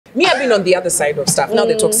Me, I've been on the other side of stuff. Now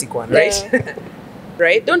the toxic one, right? Yeah.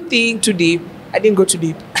 Right? Don't think too deep. I didn't go too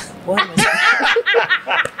deep. What am I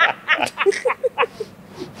saying?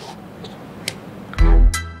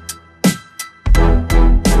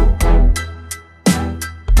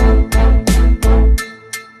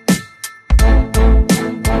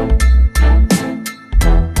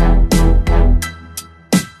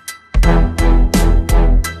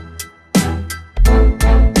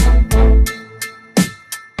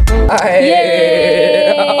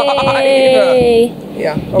 Yay!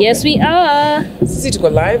 Yeah. Okay. Yes, we are. Is it go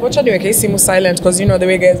live? What are you doing? Simu silent because you know the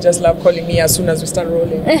way guys just love calling me as soon as we start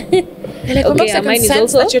rolling. Like, Okay, mine is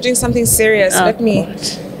also that you're doing something serious. Oh, Let me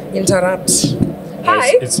interrupt.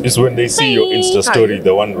 Hi. It's when they see your Insta story,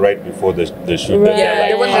 the one right before the shoot. Right.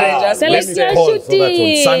 Yeah, the one that I just Tell Let us me your pause so that on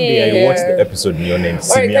shooting. Sunday I watch Yeah. the episode in your name.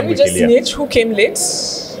 Alright, can we just snitch who came late?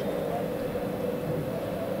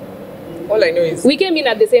 All I know is We came in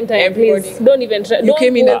at the same time. Everybody. Please don't even try. you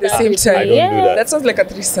came in at the same I time. don't do that. That sounds like a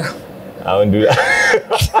threesome. I won't do that.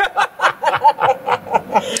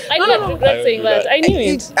 I knew I would regret saying that. I knew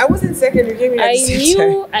it. I wasn't second. You came in at the same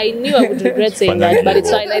time. I knew I would regret saying that, but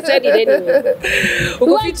it's fine. I said it anyway. We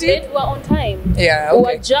Uko weren't fiti? late, we were on time. Yeah, We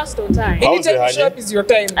okay. were just on time. How- Anytime you show up is your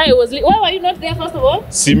time. I was late. Why were you not there, first of all?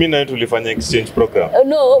 See me now tulifanya exchange program.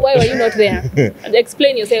 No, why were you not there?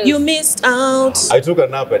 Explain yourself. You missed out. I took a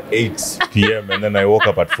nap at 8 p.m. and then I woke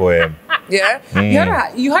up at 4 a.m. Yeah.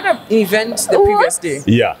 You had an event the previous day.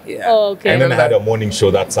 Yeah. Yeah. Oh, okay. And then I had remember. a morning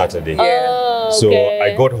show that Saturday. Oh, So okay.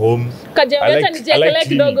 I got home.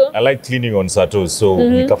 I like cleaning on Saturdays, so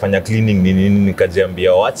nikafanya cleaning nini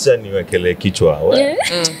nikajiambia wacha niwekele kichwa. Yeah.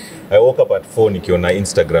 I woke up at 4 nikiona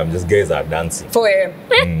Instagram, just guys are dancing. 4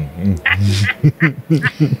 a.m.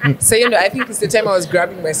 So, you know, I think it's the time I was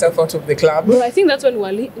grabbing myself out of the club. Bro, I think that's when we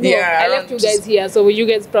were no, Yeah, I left you guys here, so you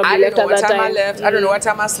guys probably I don't left know at what that time I time. left. I don't know what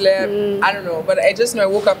time I slept. I don't know. But I just know I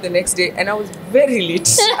woke up the next day and I was very late.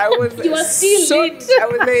 I was You were still so late. I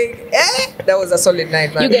was like, that was a solid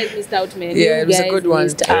night, man. You guys missed out, man. Yeah, You it was a guys good one.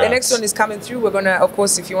 missed The out. next one is coming through. We're gonna, of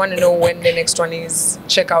course, if you want to know when the next one is,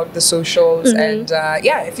 check out the socials. And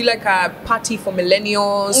yeah, if you like a party for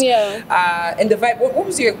millennials, and the vibe. What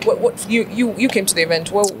was your? What you came to the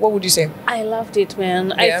event? What would you say? I loved it,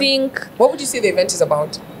 man. I Yeah. think What would you say the event is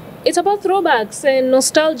about? it's about throwbacks and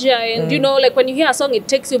nostalgia, and you know, like when you hear a song, it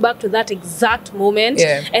takes you back to that exact moment.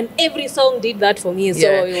 Yeah. And every song did that for me, so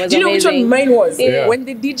Yeah. it was Do you know which one amazing. mine was? Yeah. When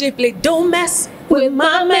the DJ played "Don't Mess with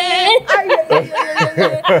My Man."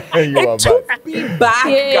 You are It took me back,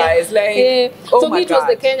 guys. Like, oh for my me, it was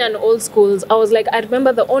the God. Kenyan old schools. I was like, I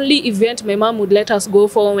remember the only event my mom would let us go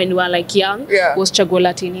for when we were like young was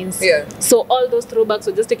Chagola Tinins. Yeah. So all those throwbacks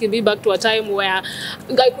were just taking me back to a time where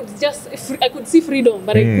I could see freedom,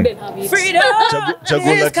 but I couldn't have it. Freedom.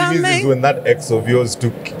 Chagola is coming. Tinis is when that ex of yours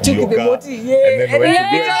took your the car moti, yeah. and then And went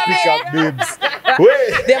then to go and pick up babes.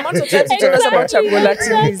 Wait. The amount of times you told us about Exactly, Chagola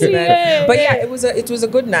TVs, man. yeah, But yeah, it was a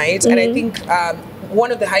good night, and I think one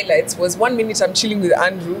of the highlights was 1 minute I'm chilling with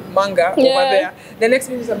Andrew Manga over there. The next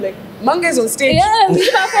minute I'm like, Manga is on stage. Yeah, he's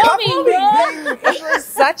performing, bro. Like, it was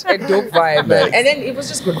such a dope vibe, man. And then it was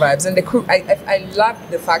just good vibes, and the crew. I loved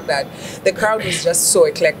the fact that the crowd was just so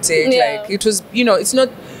eclectic. Yeah. Like it was, you know, it's not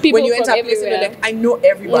People when you enter from a place and you're everywhere. like, I know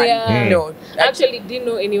everybody. Yeah. No, I actually didn't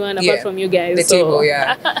know anyone apart from you guys. the so. table,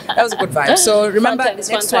 yeah. That was a good vibe. So remember, times,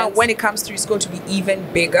 the next fun one, times. when it comes through, it's going to be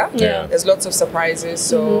even bigger. Yeah. There's lots of surprises.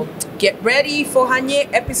 So get ready for Hanye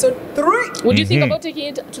episode 3. Would you think about taking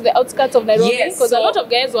it to the outskirts of Nairobi? Yes, Because so- a lot of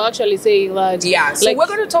guys were actually saying that. Yeah, so like, we're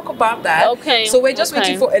going to talk about that. Okay, So we're just okay.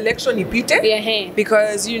 waiting for election ipite. Yeah, hey.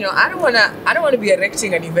 Because you know, I don't wanna be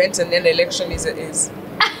erecting an event and then election is.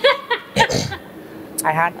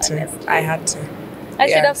 I had to. I should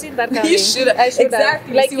Yeah. have seen that coming. You should I should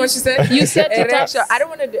exactly. have. See what she said? You said to Erection. I don't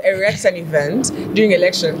want to erect an event during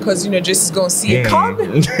election because you know Jess is gonna see it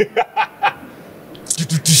coming.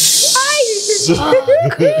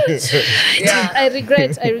 Yeah. I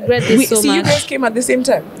regret this so See, much. you guys came at the same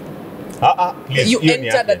time. Please, You hiyo ni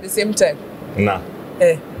entered yake. at the same time. Nah.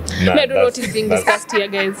 Eh. Nah, Me, I don't know what that's- is being that's- discussed here,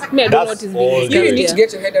 guys. Me, I don't know what That's is all being You discussed need to here.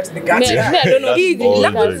 get your head out of the gutter. Me, I don't know. That's all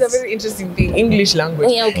Language is a right. very interesting thing. English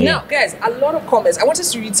language. Yeah, okay. Now, guys, a lot of comments. I want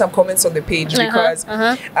us to read some comments on the page because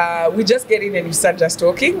we just get in and we start just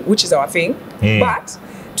talking, which is our thing. But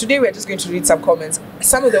today we're just going to read some comments.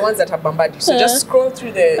 Some of the ones that have bombarded you. So just scroll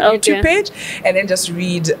through the YouTube page and then just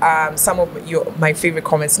read some of my favorite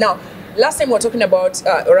comments. Now, last time we were talking about,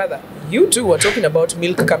 or rather, you two were talking about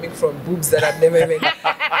milk coming from boobs that I've never even.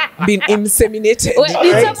 been inseminated. Wait,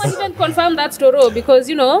 did someone even confirm that story? Because,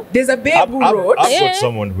 you know, there's a babe who wrote. I've got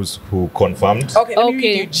someone who confirmed. Okay, let me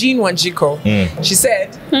read you. Jean Wanjiko. She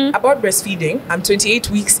said, about breastfeeding, I'm 28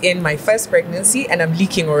 weeks in my first pregnancy and I'm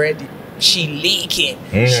leaking already. She leaking.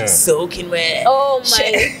 She's soaking wet. Oh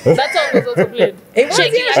my. That song was also played.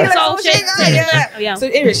 Yeah. So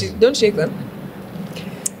anyway, don't shake them.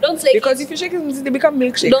 Don't shake because if you shake them, they become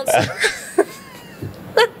milkshake. Don't.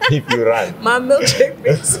 If you run. My milkshake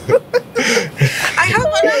mix. I have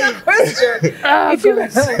another question. If you run,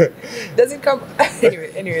 does it come?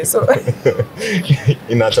 Anyway, so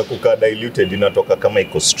inatoka diluted, inatoka kama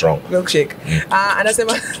iko strong. Milkshake. And I said,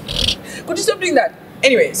 could you stop doing that?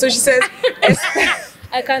 Anyway, so she says,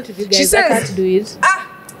 I can't do it, guys. I can't do it.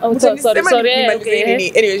 Oh, sorry. Okay.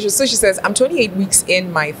 Anyway, so she says, I'm 28 weeks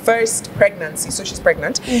in my first pregnancy. So she's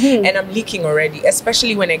pregnant and I'm leaking already,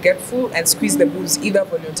 especially when I get full and squeeze the boobs either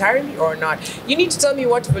voluntarily or not. You need to tell me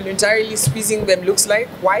what voluntarily squeezing them looks like.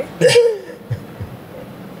 Why?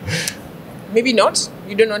 Maybe not.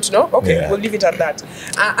 You don't want to know? Okay, we'll leave it at that.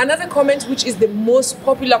 Another comment, which is the most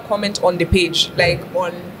popular comment on the page, like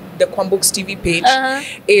on the Kwambooks TV page,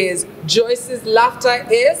 is Joyce's laughter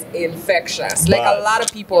is infectious. Like a lot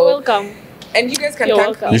of people. You're welcome. And you guys can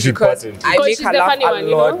thank me because I make her laugh a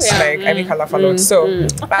lot. I make her laugh a lot. So,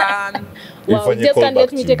 wow, just can't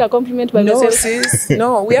let me take a compliment by myself. Sis,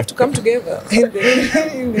 no, we have to come together. Women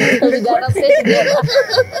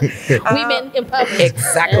empowerment.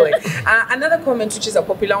 Exactly. Another comment, which is a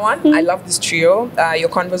popular one. I love this trio. Your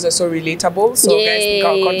convos are so relatable. So guys, think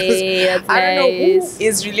our convos. I don't know who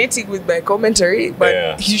is relating with my commentary,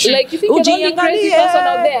 but you should. Like, you think you're the only crazy person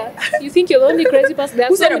out there? You think you're the only crazy person?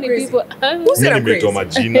 There are so many people. Who said I'm crazy?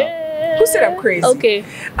 Who said I'm crazy? Okay.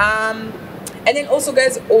 And then also,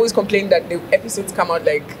 guys always complain that the episodes come out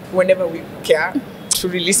like whenever we care to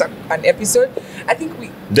release an episode. I think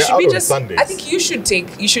Sundays. I think you should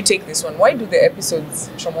take this one. Why do the episodes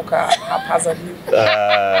chomoka haphazardly?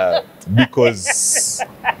 Because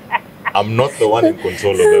I'm not the one in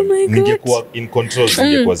control of them. Ningekuwa in control,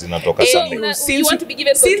 zingekuwa zinatoka Sunday. Since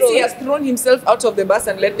he has thrown himself out of the bus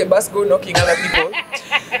and let the bus go knocking other people,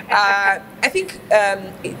 I think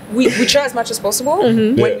we try as much as possible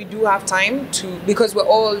when we do have time to, because we're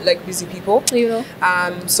all like busy people. You know.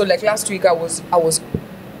 So like last week I was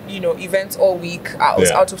events all week. I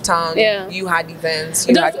was out of town. Yeah. You had events.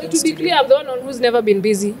 You had things to be clear, I'm the one who's never been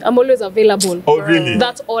busy. I'm always available. Oh, really?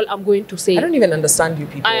 That's all I'm going to say. I don't even understand you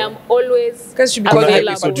people. I am always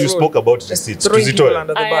available. So you spoke about receipts. I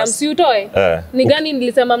am Siutoy. Nigani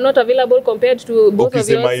nilisema I'm not available compared to both of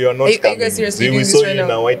you. You are not coming. We saw you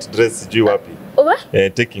in a white dress. What?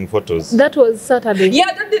 Taking photos. That was Saturday.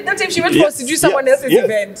 Yeah, that time she went for to do someone else's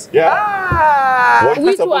event. Yeah. What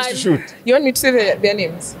was supposed to shoot? You want me to say their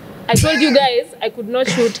names? I told you guys I could not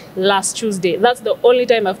shoot last Tuesday. That's the only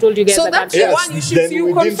time I've told you guys. So that's the one you should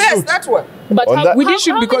you confess. That one. But we didn't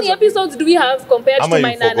shoot because how many episodes do we have compared to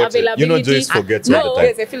my non-availability? You know, Joyce forgets all the time.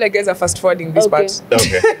 Yes, I feel like guys are fast forwarding this part.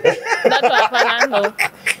 Okay. That's what no.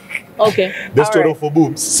 Okay. The story for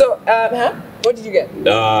boobs. So, what did you get?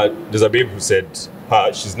 There's a babe who said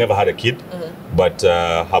she's never had a kid, but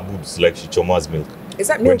her boobs, like she chomas milk. Is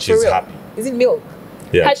that milk when she's for real? happy? Is it milk?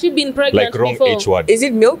 Yeah. Has she been pregnant like wrong before? H word. Is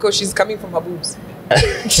it milk or she's coming from her boobs?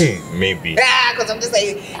 Maybe. Because I'm just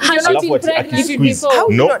saying. Has she been pregnant before? How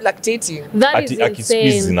are you not lactating? That is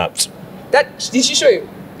insane. That did she show you?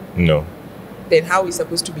 No. Then how are we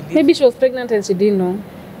supposed to believe? Maybe she was pregnant and she didn't know.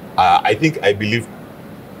 I believe.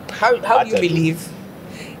 How do you believe?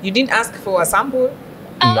 You didn't ask for a sample?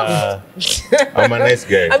 Nah, I'm a nice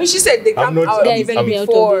guy. I mean, she said they come out even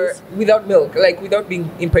before without milk, like without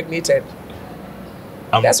being impregnated.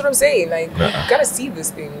 That's what I'm saying. Like, you gotta see these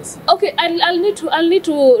things. Okay, I'll need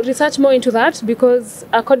to research more into that, because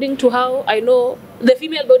according to how I know the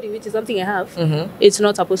female body, which is something I have, it's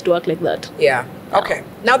not supposed to work like that. Yeah. Okay.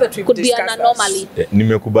 Now that we've discussed be an anomaly.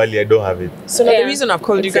 Nimekubali, I don't have it. So now the reason I've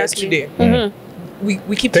called you guys today.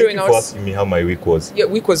 We keep throwing out. Thank you for asking me how my week was. Yeah,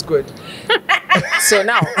 week was good. So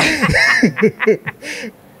now,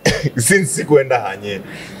 since sikuenda hanye.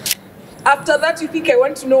 After that, you think I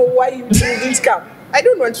want to know why you didn't come? I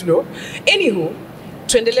don't want to know. Anywho,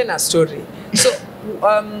 tuendelee na story. So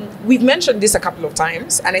we've mentioned this a couple of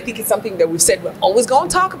times, and I think it's something that we've said we're always going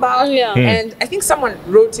to talk about. Yeah. And I think someone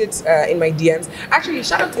wrote it in my DMs. Actually,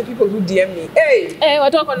 shout out to the people who DM me. Hey, we're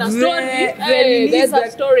talking on a story. Hey, guys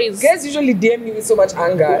have stories. Guys usually DM me with so much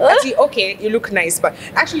anger. Actually, okay, you look nice, but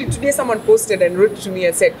actually today someone posted and wrote to me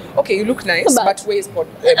and said, okay, you look nice, but where's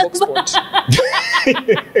Boxpod?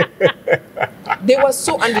 They were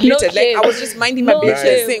so unrelated. Like I was just minding my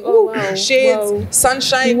business, saying, "Ooh, shades,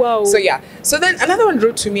 sunshine." Wow. So yeah. So then another one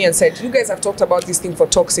wrote to me and said, "You guys have talked about this thing for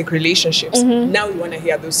toxic relationships. Now we want to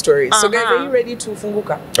hear those stories. So guys, are you ready to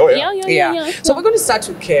funguka?" Oh yeah. Yeah. So we're going to start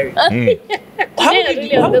with Carrie. How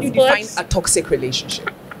would you define a toxic relationship?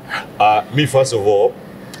 Me, first of all,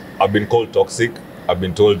 I've been called toxic. I've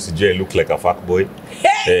been told CJ look like a fuckboy.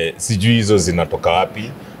 Sijui hizo zinatoka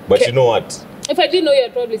wapi. But you know what? If I didn't know,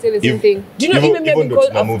 you'd probably say the same thing. Do you know even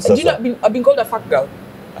I've been called a fuck girl?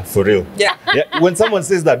 For real? Yeah. When someone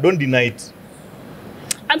says that, don't deny it.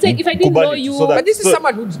 I'm saying if I didn't know you, but this is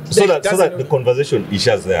someone who so that the conversation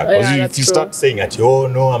issues there. Because if you start saying that, oh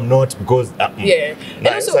no, I'm not, because yeah. And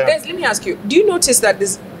also, guys, let me ask you: do you notice that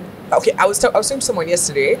this? Okay, I was talking to someone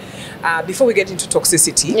yesterday before we get into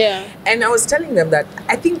toxicity. Yeah. And I was telling them that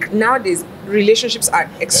I think nowadays relationships are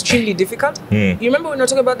extremely difficult. You remember when we were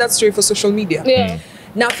talking about that story for social media? Yeah.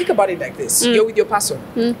 Now think about it like this. You're with your person.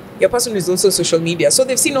 Your person is also social media. So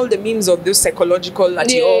they've seen all the memes of those psychological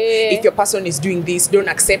if your person is doing this, don't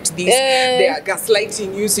accept this. They are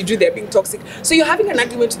gaslighting you, so they're being toxic. So you're having an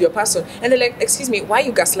argument with your person and they're like, excuse me, why are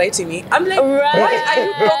you gaslighting me? I'm like, why are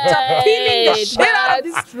you peeling the shit out of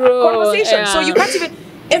this conversation? Yeah. So you can't even,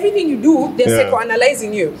 everything you do, they're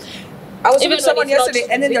psychoanalyzing you. I was talking to someone yesterday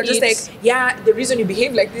and then they're just like, yeah, the reason you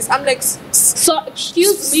behave like this. I'm like, so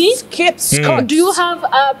excuse me, Scott, do you have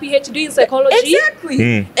a PhD in psychology?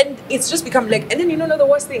 Exactly. And it's just become like, and then the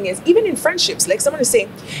worst thing is, even in friendships, like someone is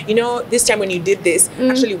saying, this time when you did this,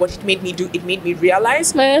 actually what it made me do, it made me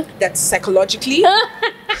realize that psychologically,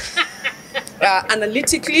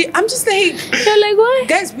 analytically, I'm just like, you're like, what?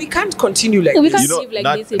 Guys, we can't continue like we this. can't live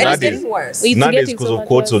like this. And it's getting worse. Nowadays, because of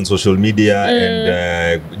quotes on social media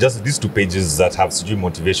and just these two pages that have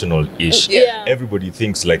motivational-ish, everybody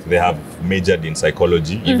thinks like they have majored in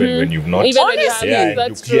psychology, even when you've not. Even when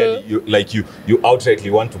that's true. You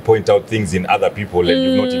outrightly want to point out things in other people and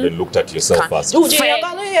you've not even looked at yourself first. So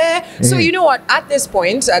you know what? At this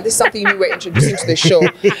point, this is something we were introducing to the show.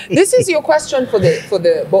 This is your question for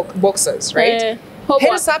the boxers, right?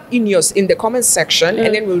 Hit us up in the comments section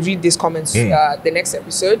and then we'll read these comments the next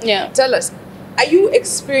episode. Tell us, are you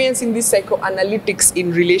experiencing this psychoanalytics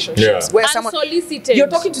in relationships where someone you're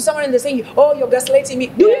talking to someone and they're saying, oh, you're gaslighting me?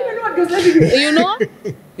 Do you even know what gaslighting is? You know?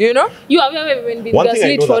 You know? You have ever been One thing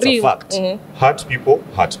I gaslit know for that's real? a fact. Hurt people.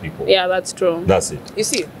 Yeah, that's true. That's it.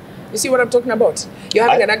 You see what I'm talking about? You're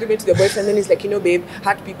having an argument with your boyfriend, then he's like, babe,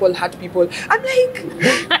 hurt people. I'm like,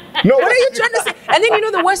 no, what are you trying to say? And then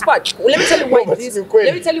the worst part. Let me tell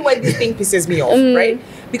you why this thing pisses me off, right?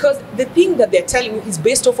 Because the thing that they're telling you is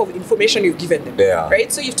based off of information you've given them, right?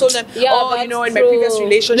 So you've told them, in my previous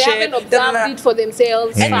relationship, they haven't observed it for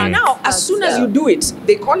themselves. And now, as soon as you do it,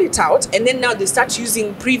 they call it out, and then now they start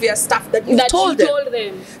using previous stuff that you told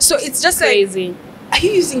them. So it's just crazy. Like, are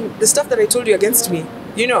you using the stuff that I told you against me?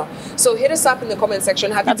 So hit us up in the comment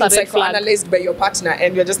section. Have you been psychoanalyzed by your partner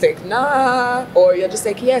and you're just like, nah, or you're just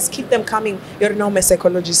like, yes, keep them coming, you're now my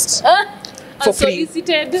psychologist for free.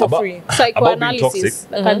 Psychoanalysis.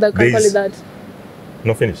 Can call it that.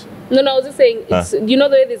 No, finish. No, I was just saying, it's, the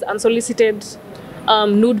way there's unsolicited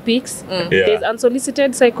nude pics, there's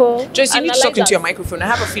unsolicited psycho. Joyce, you need to talk into your microphone. I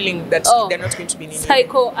have a feeling that they're not going to be needing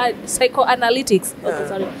psychoanalytics. Okay,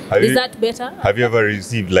 sorry. Is that better? Have you ever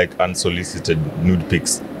received like unsolicited nude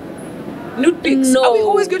pics? Nude pics? No. Are we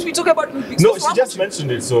always going to be talking about nude pics? No, she just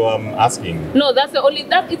mentioned it, so I'm asking. No, that's the only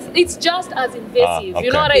it's just as invasive. Okay.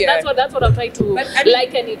 You know what that's what I'm trying to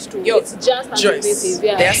liken it to. It's just as invasive.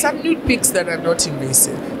 Yeah. There are some nude pics that are not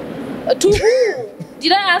invasive. To who?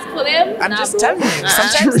 Did I ask for them? I'm just telling you.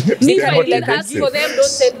 Sometimes if I didn't ask for them, don't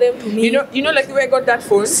send them to me. You know, like the way I got that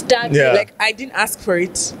phone. Like I didn't ask for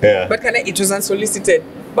it. Yeah. But it was unsolicited.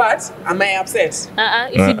 But am I upset?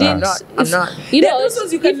 If you didn't, I'm not. You know,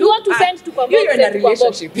 if you want to send to Kwambo, you're in a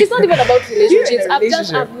relationship. It's not even about relationships.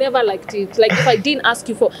 I've never liked it. Like if I didn't ask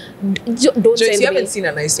you for, don't send me. You haven't seen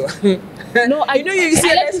a nice one. No, I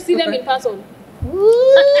like to see them in person.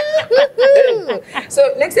 So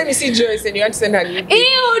next time you see Joyce and you want to send her nude pic.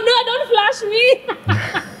 Ew, no, don't flash me.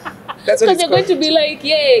 That's what because you're going to be like,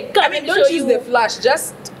 come and don't use the flash.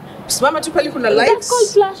 Just smama tu pali kuna lights. That's called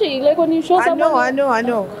flashing. Like when you show someone. I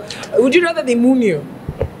know. Would you rather they moon you?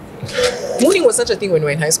 Mooning was such a thing when we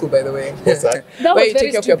were in high school, by the way. What's that? That where was you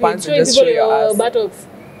very take off stupid. your pants and just show your ass. Buttocks.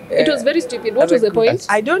 It was very stupid. What was the point?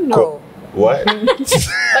 I don't know. What?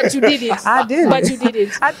 But you did it. I did. But you did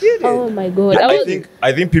it. I did it. Oh my god.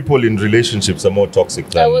 I think people in relationships are more toxic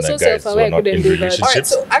than guys who are not in relationships. Alright,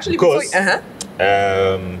 so actually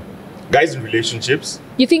guys in relationships.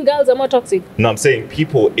 You think girls are more toxic? No, I'm saying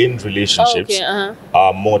people in relationships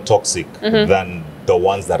are more toxic than the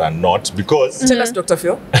ones that are not, because Tell us, Dr.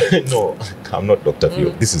 Phil. no, I'm not Dr.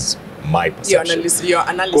 Phil. This is my perception. Your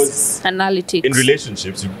analysis. Analytics. In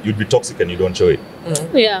relationships, you'd be toxic and you don't show it.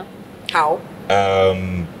 Yeah. How?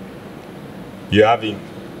 You're having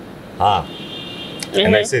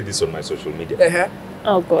and I say this on my social media.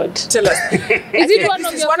 Oh God. Tell us. Is it one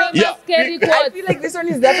of your famous scary I quotes? feel like this one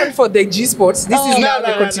is that one for the G Sports. This is now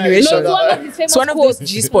the continuation. No, it's one of his famous It's one of quotes. those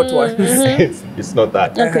G Sport ones. It's not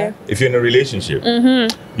that. Okay. If you're in a relationship,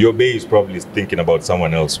 your bae is probably thinking about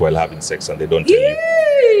someone else while having sex and they don't tell you.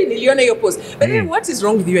 Yay! Niliona your post. But then what is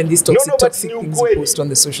wrong with you and these toxic, but toxic new things kweli. you post on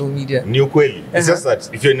the social media? New kweli. It's just that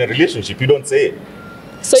if you're in a relationship, you don't say it.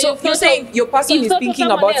 So you're saying your person is thinking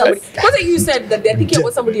about somebody. Because you said that they're thinking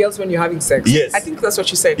about somebody else when you're having sex. Yes. I think that's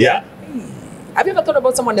what you said. Yeah. Have you ever thought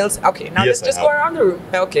about someone else? Okay, now Yes, let's just I go have. around the room.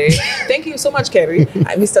 Okay. Thank you so much, Kerry.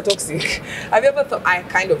 I'm Mr. Toxic. Have you ever thought? I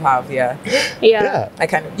kind of have, yeah. Yeah. I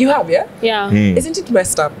kind of. You have, yeah? Yeah. Isn't it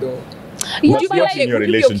messed up though? Yeah, What's but not in your Would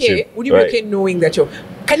you be okay? relationship? Would you be Right. okay knowing that you're?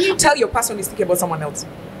 Can you tell your person is thinking about someone else?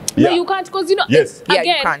 No, Yeah. you can't, because you know. Yes. Yeah, you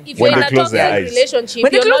Again, can. if When you're in they a close toxic their eyes. relationship,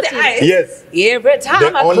 When they you're close not their in. eyes. Yes. Every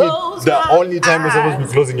time I close The my only time you're supposed to eyes.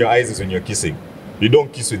 be closing your eyes is when you're kissing. You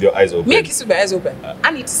don't kiss with your eyes open. Me, I kiss with my eyes open.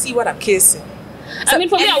 I need to see what I'm kissing. I mean,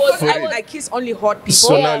 for me, I kiss only hot people.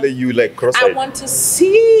 So now that you like I cross-eyed. want to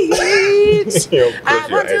see it. You I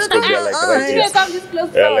close your want to eyes because they're like right You here. guys have this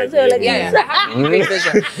close Yeah, friends, like so you're like, you. Yeah, I have really great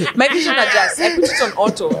vision. My vision adjusts. I put it on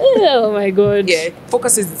auto. Oh my God. Yeah, it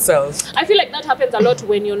focuses itself. I feel like that happens a lot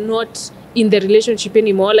when you're not in the relationship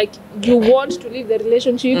anymore. Like you want to leave the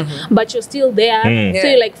relationship, but you're still there. So Yeah.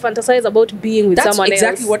 you like fantasize about being with That's someone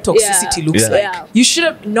exactly else. what toxicity looks Yeah. like. Yeah. You should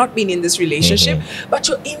have not been in this relationship, but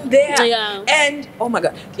you're in there. Yeah. And oh my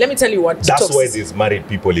God, let me tell you what. That's why toxicity- there's married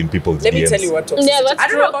people in people's Let me DMs. tell you what toxicity. Yeah, that's I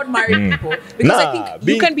don't know true. about married people because I Nah, think you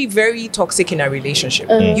being- can be very toxic in a relationship.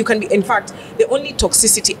 You can be. In fact, the only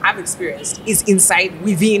toxicity I've experienced is inside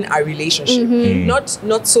within a relationship,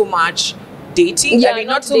 not so much dating. Yeah, I mean,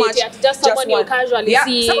 not not so date, much. yeah, just someone you one. casually yeah,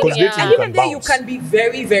 see, someone- Because dating and you even can there, you bounce. can be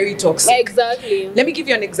very, very toxic. Exactly. Let me give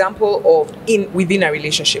you an example of within a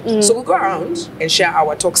relationship. So we'll go around and share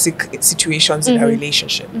our toxic situations in a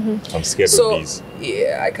relationship. I'm scared So of these.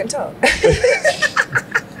 yeah, I can tell.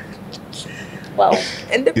 Wow.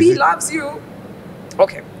 And the bee loves you.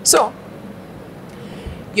 Okay, so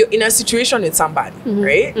you're in a situation with somebody,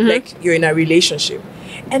 right? Like you're in a relationship.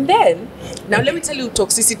 And then, now let me tell you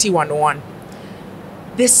toxicity 101.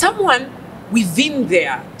 There's someone within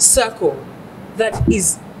their circle that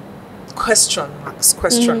is question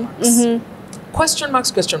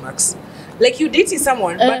marks. Like you're dating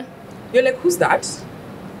someone, but you're like, who's that?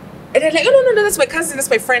 And they're like, oh, no, that's my cousin, that's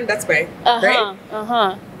my friend, that's my,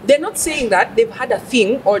 right? They're not saying that they've had a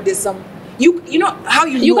thing or there's some, you know how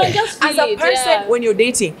you know can just feel as a it, person yeah. when you're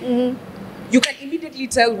dating, you can immediately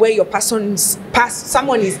tell where your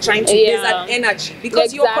someone is trying to, there's an energy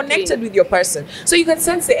because you're Exactly. connected with your person. So you can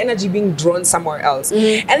sense the energy being drawn somewhere else.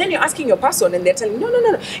 And then you're asking your person and they're telling you,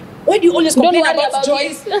 no. Why do you always Don't complain worry about about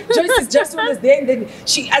Joyce? this. Joyce is just always there and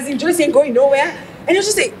then Joyce ain't going nowhere. And you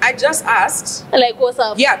just say, I just asked. Like, what's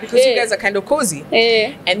up? Yeah, because you guys are kind of cozy.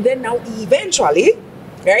 Yeah. And then now eventually,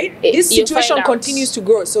 right, this You situation find out. continues to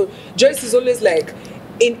grow. So Joyce is always like,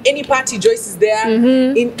 in any party, Joyce is there.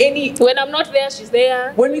 In any, When I'm not there, she's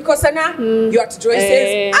there. when we Kosana, you're at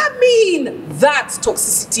Joyce's. I mean, that's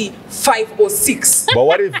toxicity 506. But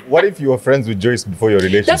what if you were friends with Joyce before your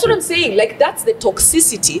relationship? That's what I'm saying. Like, that's the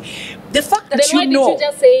toxicity. The fact that Then why you know. did you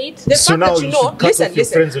just say it? The So fact now that you you know. should cut off your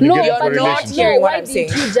friends when No, you get into a you're not relationship. hearing what why I'm did saying.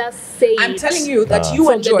 you just say I'm it? telling you that you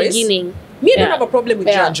From and the Joyce. beginning. Me, I don't Yeah. have a problem with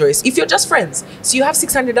you Yeah. and Joyce. If you're just friends, so you have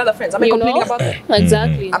 600 other friends. Am I You complaining know? about them?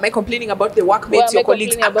 Exactly. Am I complaining about the workmates, Well, am your I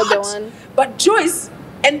colleagues? complaining I'm about the not. one? But Joyce,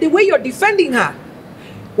 and the way you're defending her,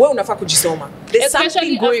 wewe unafaa kujisoma. There's Especially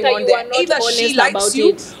something going after on you there. are not Either she honest likes about you,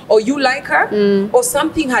 it. or you like her, or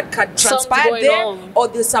something had transpired going there, on. or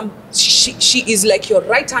there's some. She is like your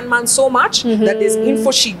right hand man so much that there's info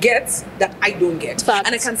she gets that I don't get, Facts.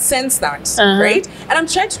 and I can sense that, right? And I'm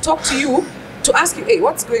trying to talk to you to ask you, hey,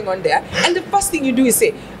 what's going on there? And the first thing you do is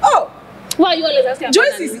say, oh, Why you always asking?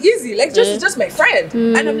 Joyce is easy. Like, Joyce is just my friend.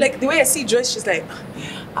 And I'm like, the way I see Joyce, she's like,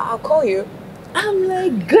 I'll call you. I'm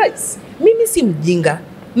like, guys, mimi si mjinga.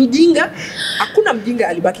 Mjinga, hakuna mjinga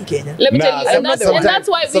alibaki Kenya. Let me Nah, tell you, and that's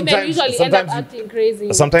why women sometimes- usually end up sometimes- acting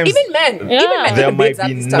crazy. Sometimes Even men. Yeah. Even men. there even babes might have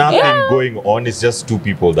be this stuff. nothing Yeah. going on. It's just two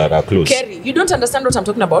people that are close. Kerry, you don't understand what I'm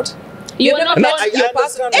talking about? You are not No, one- I your understand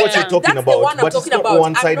person. what you're talking That's the about, one I'm but it's talking not about. I'm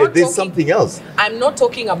one-sided. not There's talking- something else. I'm not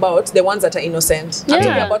talking about the ones that are innocent. I'm Yeah.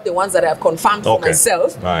 talking about the ones that I have confirmed for Okay.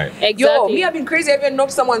 myself. Right. Exactly. Yo, me, I've been crazy. I've even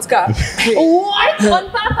knocked someone's car. What? On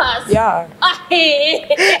purpose? Yeah.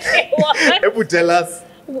 What? Ebu tell us.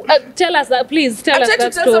 Tell us that, please. Tell I'm us trying to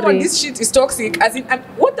that tell story. someone this shit is toxic. As in,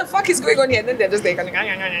 what the fuck is going on here? And then they're just like,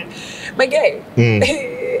 my guy,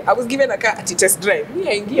 I was given a car at a test drive. Me,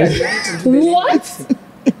 I engaged. What?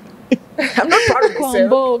 I'm not proud of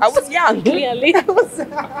myself. I was young. Clearly. I was,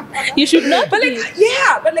 You should not but be. like,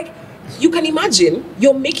 yeah, but like, you can imagine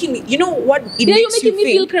you're making me. You know what? It Yeah, you're makes making you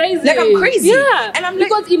me feel think, crazy. Like I'm crazy. Yeah, and I'm like,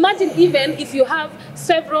 because imagine even if you have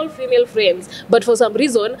several female friends, but for some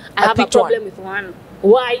reason I have a picked one. problem with one.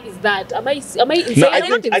 Why is that? Am I insane? No, I'm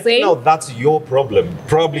not I think now insane. that's your problem.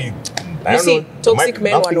 Probably, I don't see, know. toxic might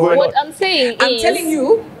men nothing one going What on. I'm saying I'm is, telling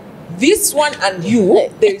you, this one and you,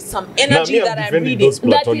 there is some Now, energy me, I'm that I'm defending reading. those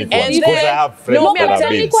platonic That is ones because I different. have friends No, that are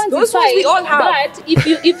platonic babes. ones Those is ones we fine, all have. But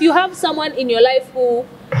if you have someone in your life who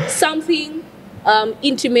something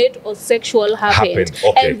intimate or sexual happened,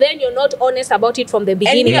 Okay. and then you're not honest about it from the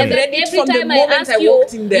beginning, me, I've and then read it every from the time I moment ask I you,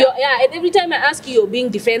 walked in there. and every time I ask you, you're being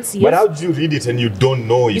defensive. But how do you read it and you don't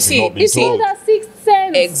know if see, you've not been you see, told? That's sixth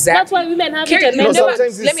sense. Exactly. That's why women have Carrie, it and you men know, never.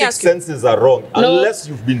 sometimes let these me six ask you. senses are wrong unless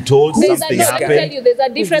you've been told There's something let me tell happened. you, there's a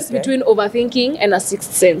difference this guy? between overthinking and a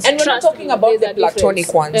sixth sense. And we're not Trust talking me, about there's the a difference.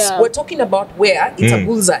 platonic ones. Yeah. We're talking about where it's a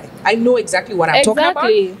bullseye. I know exactly what I'm talking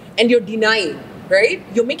Exactly. about. And you're denying, right?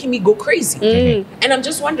 You're making me go crazy. And I'm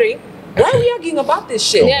just wondering, why are we arguing about this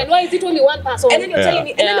shit? Yeah, and why is it only one person? And then you're telling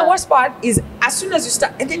me, and then the Yeah. worst part is as soon as you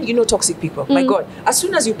start, and then you know toxic people, my God, as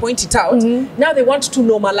soon as you point it out, now they want to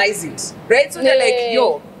normalize it, right? So they're Yeah. like,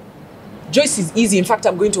 yo, Joyce is easy. In fact,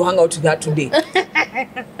 I'm going to hang out with her today.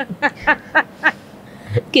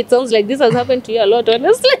 It sounds like this has happened to you a lot,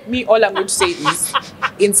 honestly. Me, all I'm going to say is,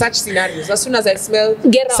 in such scenarios, as soon as I smell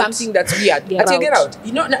Get out. something that's weird, Get I get out. out.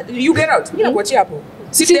 You know, you get out. You know what you happen.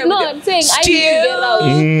 Sit there No, with I'm them. saying I need to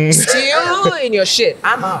get out. Still in your shit.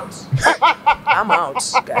 I'm out. I'm out,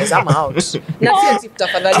 guys. I'm out. Nasi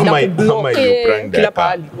tafadhali Ama nakublock you prank kila that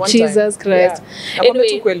car. pahali. One Jesus time. Christ. Yeah. Nakwambia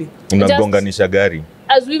tu kweli. Unagonganisha gari.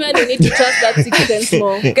 As women, we need to trust that sixth sense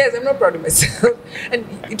more. Guys, I'm not proud of myself. And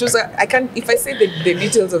it was I can't, if I say the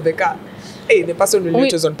details of the car, hey, the person will know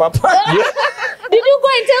it was on purpose. Did you go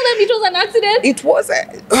and tell them it was an accident? It was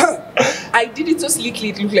I did it so sleekly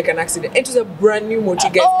it looked like an accident. It was a brand new moti,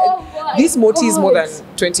 guys. Oh my This moti is more God. than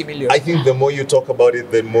 20 million. I think the more you talk about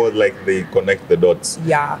it, the more like they connect the dots.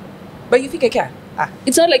 Yeah. But you think I can?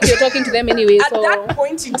 It's not like you're talking to them anyway. At So that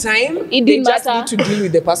point in time, It they didn't just matter. need to deal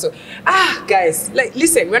with the person. Guys, like,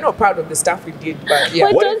 listen, we're not proud of the stuff we did, but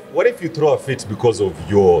yeah. What? What if you throw a fit because of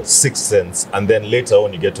your sixth sense and then later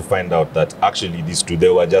on you get to find out that actually these two, they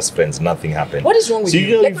were just friends, nothing happened? What is wrong with So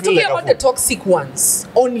you? know, Like, you we're feel talking like a about the fool. toxic ones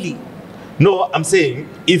only. No, I'm saying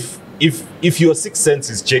if your sixth sense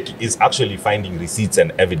is checking, is actually finding receipts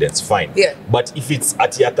and evidence, fine. Yeah. But if it's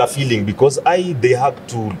atiaka feeling because they have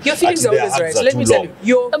to, Your feelings are their always hugs right. are Let me too tell long.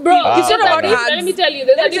 you. Bro, it's not about hugs. Let me tell you,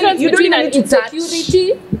 there's a Let me tell difference you, you don't between even an need to touch.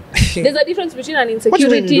 insecurity. There's a difference between an What do you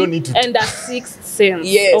mean insecurity you don't need to and a sixth sense.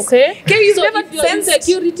 Yes. Okay? Okay, you've so never if your sensed-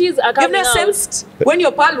 insecurities are You've coming never out, sensed when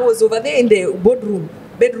your pal was over there in the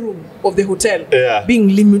bedroom of the hotel, Yeah. being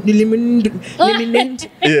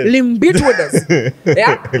limbit with us.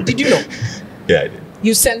 Yeah? Did you know? Yeah, I did.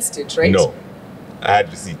 You sensed it, right? No, I had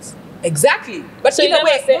receipts. Exactly. But So you either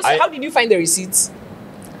never way, said- how did you find the receipts?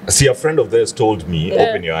 See, a friend of theirs told me,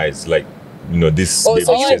 open your eyes, like, this Oh, baby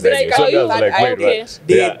so you she's like, like, how so you I was like, had- wait, okay. what?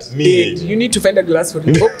 Yeah, Dead. You need to find a glass for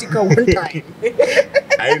the optical one time.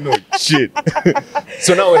 I know shit.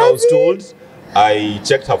 So now when I was told, I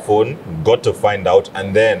checked her phone, got to find out,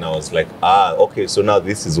 and then I was like, okay, so now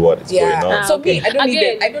this is what is Yeah. going on. So okay. me, I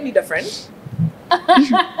Again. don't need a friend.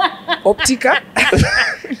 Optica.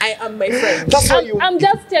 I am my friend. That's why I'm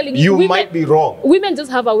just telling you, you women, might be wrong. women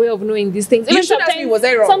just have a way of knowing these things. You Even should ask me, sometimes- was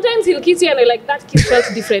I wrong? Sometimes he'll kiss you and you're like, that kiss felt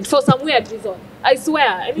different for some weird reason. I swear.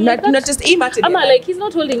 I mean, like, Not just aim at it. I'm like, he's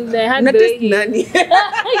not holding the hand Not the way just he... nanny.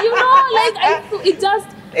 You know, like, it just...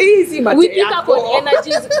 Easy, We pick up on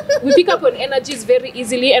energies. We pick up on energies very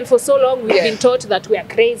easily, and for so long we've Yeah. been taught that we are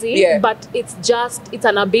crazy. Yeah. But it's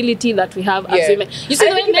an ability that we have Yeah. as women. You see,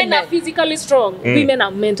 I when think men even are men- physically strong, women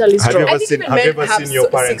are mentally Have you strong. ever think seen, even have you men ever have seen your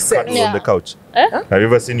parents sixth sense. cuddle on Yeah. the couch? Eh? Have you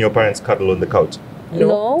ever seen your parents cuddle on the couch?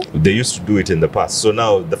 No. They used to do it in the past. So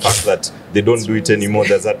now the fact that they don't do it anymore,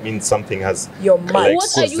 does that mean something has Your mind. like,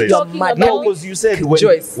 What are you causation? talking about? No, because you said when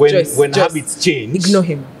Joyce, when habits change. Ignore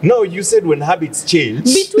him. No, you said when habits change.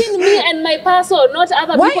 Between me and my person, not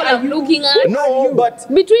other Why people are I'm you- looking at. No, but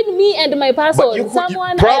Between me and my person, but you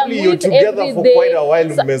someone probably I am you're with together every for day. quite a while,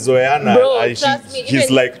 Mezoyana. Bro, and trust me, he's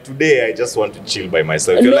even- like, today I just want to chill by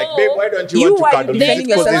myself. You're No. like, babe, why don't you You want are to cuddle? defending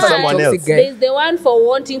Because there's yourself someone as a else. toxic guy. There's the one for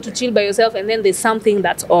wanting to chill by yourself, and then there's something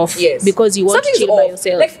that's off. Yes. Because you want Something's to chill by off.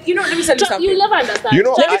 yourself. Like, you know, let me tell you something. You'll never understand. You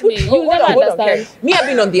know, Trust me, you'll Hold never on, understand. okay. Me, I've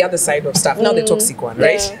been on the other side of stuff. Now the toxic one,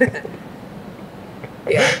 right?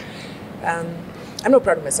 Yeah. I'm not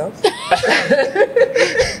proud of myself.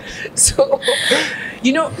 So,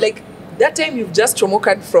 you know, like that time you've just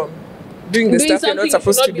chomokaed from doing the Doing stuff you're something not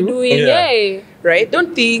supposed you to should not do, be doing. Yeah. Yeah. right?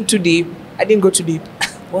 Don't think too deep. I didn't go too deep.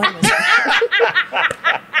 What am I saying?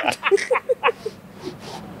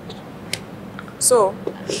 So,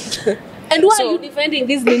 And why So- are you defending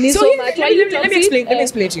this Nini so yeah, much? Why are you let me explain. Let me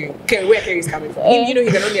explain to you. Okay, where Kerry is coming from. You know, he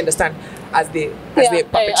can only understand as the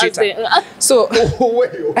perpetrator. So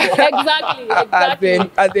Exactly.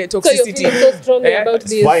 as the So you're toxicity. feeling so strongly Yeah. about It's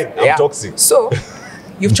this. fine. I'm Yeah. toxic. So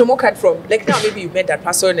you've chomokaed from, like, now maybe you met that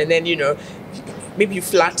person and then, you know, maybe you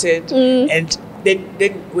flirted and then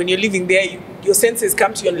when you're living there, your senses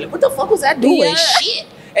come to you and you're like, what the fuck was that doing? Yeah. Shit.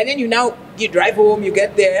 And then you drive home, you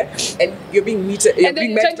get there, and you're being met. You're And then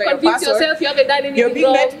being you try met to by your convince person. yourself you haven't done anything You're being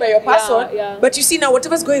wrong. met by your person, Yeah. but you see now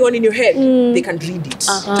whatever's going on in your head, they can read it,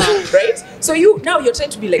 right? So you're trying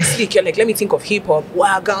to be like slick. You're like, let me think of hip hop.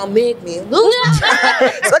 Wow, gonna make me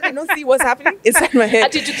so they don't see what's happening inside my head.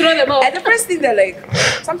 Actually, to throw them off. And the first thing they're like,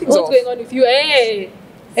 something's What's off, going on with you? Hey.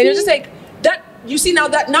 and you're just like that. You see now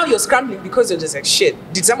you're scrambling because you're just like, shit.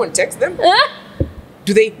 Did someone text them?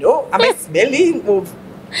 Do they know? Am I smelling of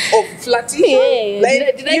flirty? Yeah.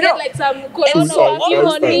 Like, Did I you get know, like some and corona so all perfume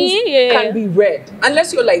those on things me? Yeah. can be read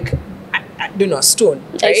unless you're like, I don't know, a stone,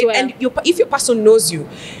 I right? swear. And if your person knows you,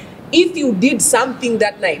 if you did something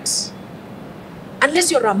that night, unless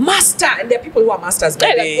you're a master, and there are people who are masters, by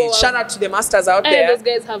Yeah, the like, way, go on. shout out to the masters out And there. those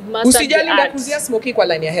guys have mastered the Usijali art. ndakuzia smoky kwa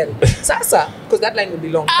line ya hell. Sasa, because that line will be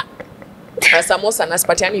long. Samosa na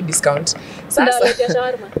spatiani discount. Sasa. Ndawaletea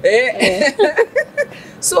shawarma. Eh.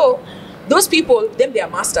 So those people, them, they are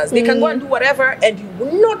masters. They can go and do whatever, and you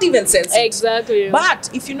will not even sense it. Exactly. But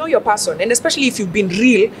if you know your person, and especially if you've been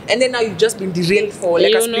real, and then now you've just been derailed for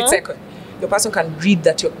like a You split know? second, your person can read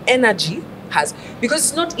that your energy has, because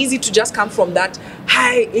it's not easy to just come from that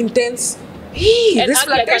high, intense. Hey, And this act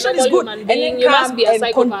like a flirtation is normal good, human and being. then You must come be a and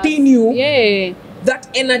psychopath. continue Yeah. that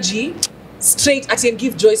energy straight at and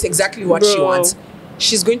give Joyce exactly what she Bro. wants.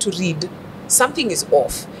 She's going to read. Something is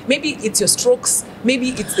off. Maybe it's your strokes. Maybe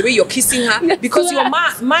it's the way you're kissing her, because your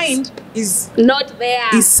mind is Not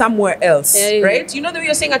there. somewhere else, Yeah. right? You know the way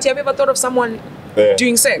you're saying, have you ever thought of someone Yeah.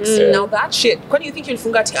 doing sex? Yeah. Now that shit. When you think you'll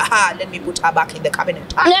fungati, let me put her back in the cabinet.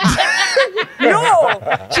 No,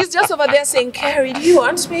 she's just over there saying, Carrie, do you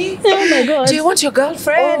want me? Oh my God. Do you want your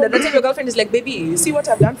girlfriend? And that time your girlfriend is like, baby, you see what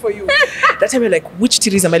I've done for you. That time you're like, which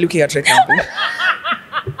titties am I looking at right now?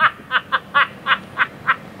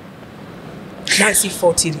 Now I see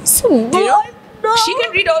 4 titties. You know? No. She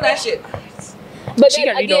can read all that shit. But She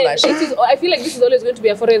then can read all again, that shit. I feel like this is always going to be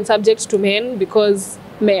a foreign subject to men because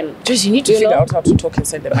men. Just you need to You figure know? out how to talk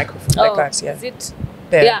inside the microphone like that. Yeah. Is it?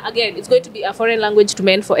 Yeah. Yeah, again, it's going to be a foreign language to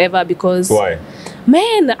men forever because Why?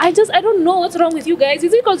 men, I don't know what's wrong with you guys.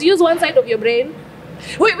 Is it because you use one side of your brain?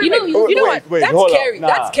 Wait, You know, you know what? wait, That's hold up. Carrie. Nah.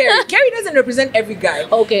 That's Carrie. Carrie doesn't represent every guy.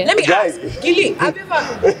 Okay. Let me Guys. ask, Gilly, have you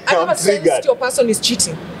ever sensed triggered. your person is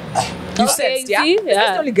cheating? You Okay, sensed, you yeah? see? That's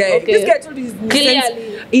Yeah. the only guy. Okay. This guy told you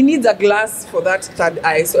Clearly. he needs a glass for that third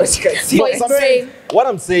eye so that he can see. For Like, his Sometimes- brain. What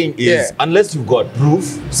I'm saying is, Yeah. unless you've got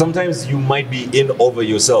proof, sometimes you might be in over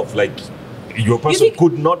yourself. Like, your person think-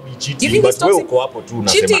 could not be you cheating, think but it's toxic? wewe uko hapo tu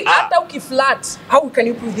unasema, cheating, after ukiflirt, how can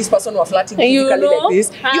you prove this person was flirting You physically know? like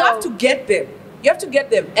this? You How? have to get them. You have to get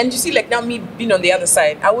them. And you see, like now me being on the other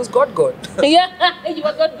side, I was God. Yeah, you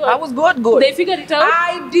were good. I was God. They figured it out.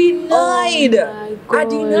 I denied. Oh my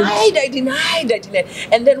I God. denied.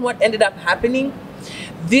 And then what ended up happening?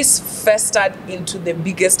 This festered into the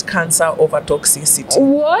biggest cancer over toxicity.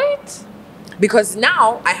 What? Because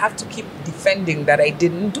now I have to keep defending that I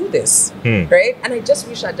didn't do this. Right? And I just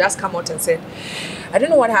wish I'd just come out and said, I don't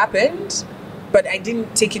know what happened, but I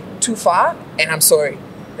didn't take it too far, and I'm sorry.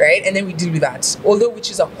 Right? And then we deal with that. Although, which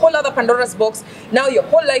is a whole other Pandora's box. Now your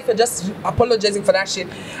whole life you're just apologizing for that shit.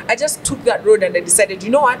 I just took that road and I decided, you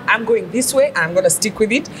know what? I'm going this way and I'm going to stick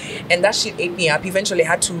with it. And that shit ate me up. Eventually I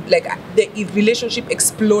had to, like, the relationship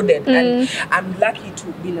exploded. And I'm lucky to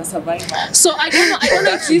be a survivor. So I don't know if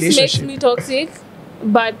that this makes relationship. me toxic,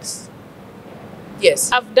 but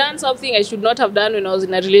Yes. I've done something I should not have done when I was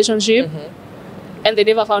in a relationship, and they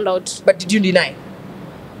never found out. But did you deny?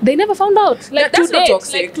 They never found out. Like that's to not date,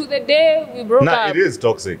 toxic. like to the day we broke Nah, up. it is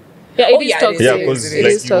toxic. Yeah, Oh, it is yeah, it is. toxic. Yeah, It because is It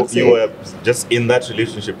is like toxic. you were just in that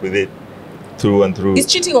relationship with it through and through. Is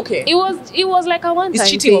cheating okay? It was like a one time. Is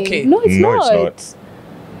cheating thing. okay? No, it's No, not. it's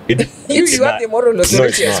not. You have the moral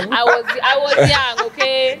authority. No, it's not. I was young,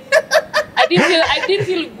 okay. I didn't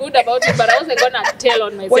feel good about it, but I wasn't gonna tell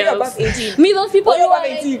on myself. Were you above 18? Me, those people Were you who are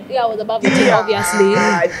above like, 18? yeah, I was above 18,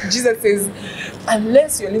 obviously. Jesus says,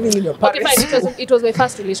 unless you're living in your Okay, parents. fine. It was my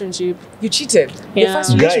first relationship. You cheated. Your Yeah. first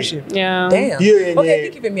Guy. relationship. Yeah. Damn. Yeah. Okay, I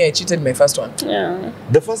think even me, I cheated my first one. Yeah.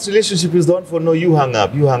 The first relationship is the one for no, you hung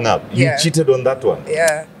up. You Yeah. cheated on that one.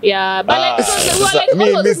 Yeah. Yeah, but like, we were like me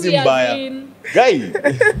almost miss 2 him years by in. Guy,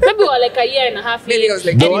 Maybe we were like a year and a half Maybe in. it was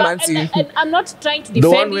like And 3 but- months in. and I'm not trying to the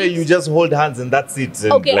defend one where it. you just hold hands and that's it.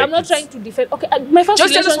 And Okay, like I'm not it's- trying to defend. Okay, my first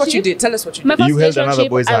Just tell us relationship. what you did. Tell us what you My did. first You held another relationship,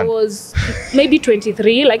 boy's I hand. was maybe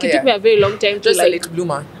 23. Like it Yeah. took me a very long time to Just a like late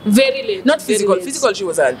bloomer. very late. Not very physical. late. Physical, she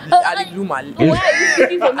was a early bloomer. Why are you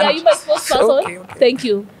speaking for me? Are you my first person? Okay. Thank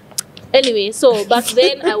you. Anyway, so back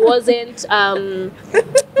then I wasn't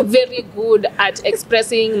very good at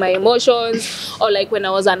expressing my emotions or like when I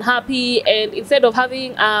was unhappy. And instead of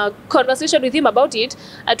having a conversation with him about it,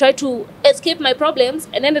 I tried to escape my problems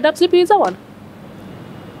and ended up sleeping with someone.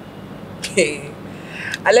 Okay.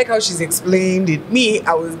 I like how she's explained it. Me,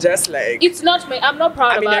 I was just like, It's not my. I'm not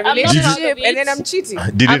proud I'm in of a it. I'm not proud relationship of it. and then I'm cheating.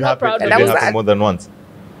 Did I'm it not happen? proud Did of it it. happen more than once?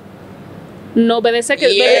 No, but the second.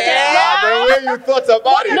 the way you thought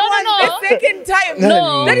about it. No. The second time.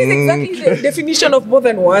 No. That is exactly the definition of more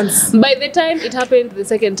than once. By the time it happened the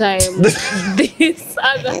second time, this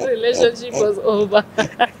other relationship was over.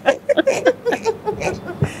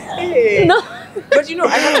 Hey. No. But you know,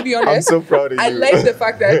 I have to be honest. I'm so proud of you. I like the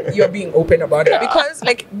fact that you're being open about it because,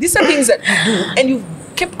 like, these are things that you do and you've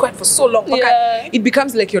kept quiet for so long. Yeah. It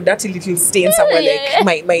becomes like your dirty little stain somewhere, Yeah.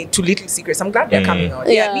 like my two little secrets. I'm glad they're coming out.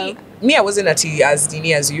 Yeah. Me, I wasn't as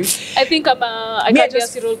dini as you. I think I Me, I can't be a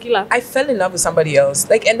just- serial killer. I fell in love with somebody else,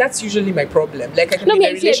 like, and that's usually my problem. Like, I can No, be me,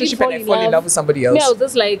 in a I see, I did relationship and I fall fall in in love. love with somebody else. Me, I was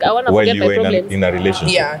just like, I want to While forget you my were problems. in a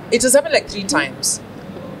relationship. Yeah, it has happened like 3 times.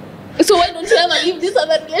 So why don't you ever leave this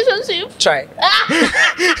other relationship? Try.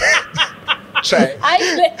 Try. I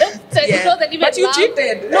left and Yeah. it wasn't even But you love.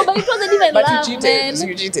 cheated. No, but it wasn't even But love, you cheated. man.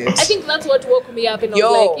 You cheated. I think that's what woke me up and I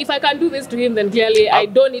Yo. was like, if I can do this to him, then clearly I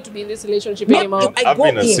don't need to be in this relationship No, anymore. I I've go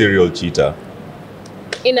been a in. serial cheater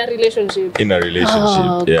In a relationship. in a relationship.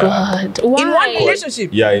 Oh, yeah. God. Why? In one relationship.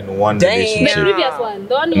 Yeah, in one Damn. The relationship. previous one.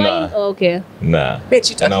 The one you were Nah. in? Oh, okay. Nah. Bet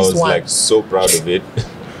you And at I least was one. like so proud of it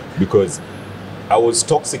because I was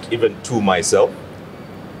toxic even to myself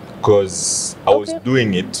because I was Okay.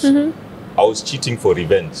 doing it. I was cheating for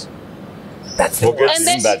revenge. That's the Forget worst. And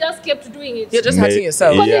then she that- just kept doing it. You're just May- hurting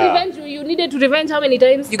yourself. Because Yeah. revenge, you needed to revenge how many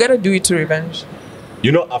times? You gotta do it to revenge.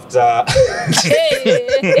 You know, after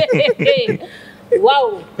Hey.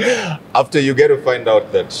 Wow. after you get to find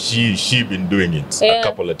out that she been doing it Yeah. a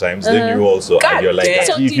couple of times, then you also God and you're like, damn.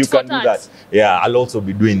 So "See, if tit you for can do tat. that, yeah, I'll also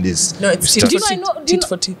be doing this." No, it's tit Start- for Do you tit. know- do you Tit know-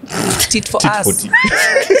 for tit. Tit for tit us. for tit.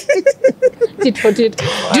 Tit for tit. Do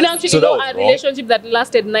you know actually So that know was a wrong. relationship that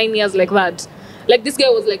lasted 9 years like that? Like this guy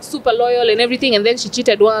was like super loyal and everything, and then she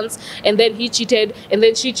cheated once, and then he cheated, and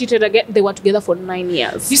then she cheated again. They were together for 9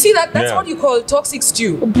 years. You see that? That's Yeah. what you call toxic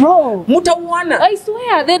stew. Bro, Mutawana. I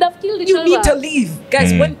swear they'd have killed each You other. need to leave.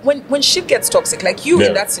 Guys, when shit gets toxic, like you Yeah.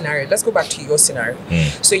 in that scenario, let's go back to your scenario.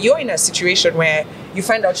 So you're in a situation where you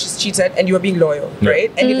find out she's cheated and you were being loyal,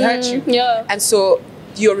 right? And it hurt you. Yeah. And so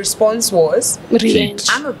your response was, Revenge.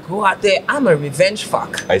 I'm gonna go out there, I'm a revenge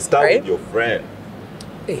fuck. I started right? with your friend.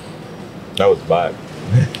 Hey. That was bad.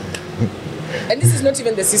 And this is not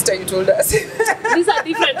even the sister you told us. These are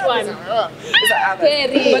different ones. It's a other.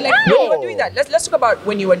 Very. But like when you were doing that, let's talk about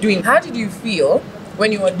when you were doing. How did you feel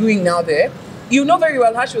when you were doing now there? You know very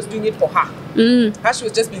well how she was doing it for her. How she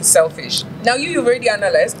was just being selfish. Now you've already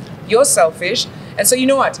analyzed. You're selfish, and so you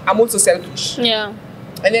know what? I'm also selfish. Yeah.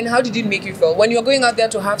 And then how did it make you feel when you were going out there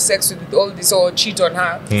to have sex with all this or cheat on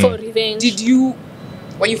her? For revenge.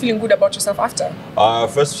 Were you feeling good about yourself after?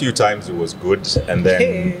 First few times it was good, and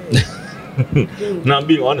then no, I'm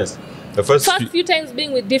being honest. The first few times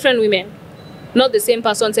being with different women, not the same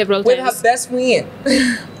person several With her times. best friend.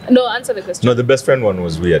 No, answer the question. no, the best friend one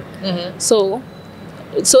was weird. So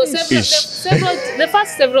the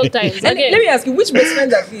first several times. And Again, let me ask you, which best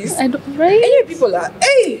friends are these? I don't, right? Any people are,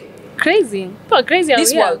 hey, crazy. People are crazy out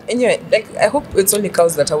This here. world, anyway, like I hope it's only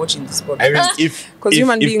cows that are watching this podcast. I mean, if 'Cause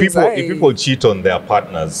human beings, if people cheat on their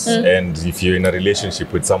partners, and if you're in a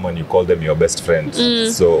relationship with someone, you call them your best friend.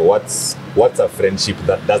 So what's a friendship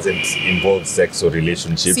that doesn't involve sex or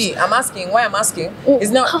relationships? See, why I'm asking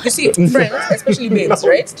is now, you see, friends, especially babes, No,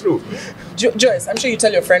 right? It's true. Joyce, I'm sure you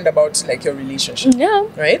tell your friend about like your relationship, Yeah.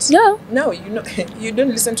 right? Yeah. No, you don't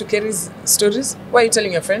listen to Kerry's stories. Why are you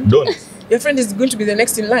telling your friend? Don't. Your friend is going to be the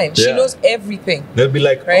next in line. She Yeah. knows everything. They'll be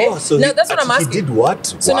like, Right? oh, so Now, that's what I'm he asking. did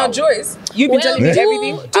what? So now, Joyce, you've been telling me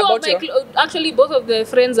everything two of about my actually, both of the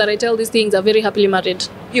friends that I tell these things are very happily married.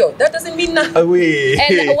 Yo, that doesn't mean nothing. Away.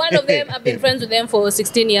 And one of them, I've been friends with them for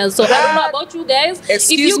 16 years. So I don't know about you guys.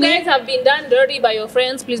 Excuse if you me? guys have been done dirty by your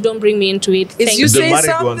friends, please don't bring me into it. It's Thank you you. The say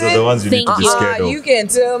married ones are the ones you need to be Thank scared of. You can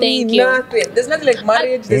tell me Thank you. nothing. There's nothing like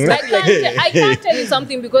marriage. There's I nothing like. I can't tell you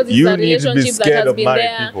something because it's You a need to be relationship that scared has of been married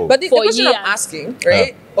there people. But the for question years. I'm asking,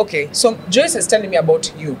 right? Okay, so Joyce is telling me about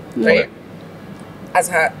you, right? As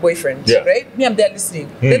her boyfriend, Yeah. right? Me, I'm there listening.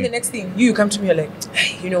 Then the next thing, you come to me, you're like,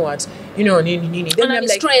 hey, you know what? Nini. Then And I'm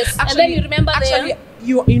like, stressed. And then you remember actually,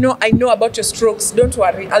 them. you know, I know about your strokes. Don't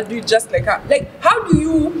worry, I'll do it just like her. Like, how do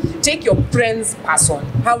you take your friend's person?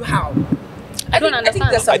 How? I don't I think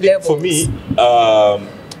understand. there's some I think levels. for me,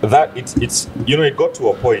 that it's it got to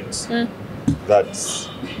a point that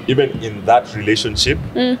even in that relationship,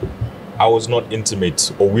 I was not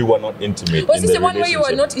intimate, or we were not intimate. Was in this the the one where you were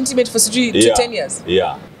relationship. not intimate for Yeah. 10 years?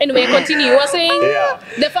 Yeah. Anyway, continue. You were saying Yeah.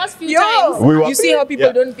 the first few Yo, times. We were- you see how people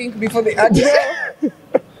Yeah. don't think before they act.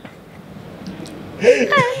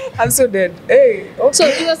 I'm so dead. Hey, okay. So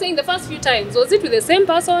you were saying the first few times, was it with the same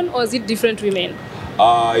person or was it different women?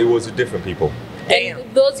 It was with different people. Damn.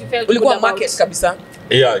 And those you felt good Ulikuwa about. market kabisa.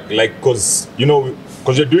 Yeah, like because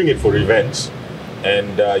you're doing it for revenge,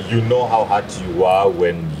 and you know how hurt you are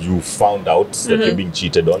when you found out that you're being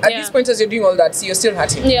cheated on. At Yeah. this point, as you're doing all that, see, you're still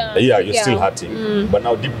hurting. Yeah. Yeah, you're still hurting, but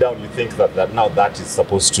now deep down you think that now that is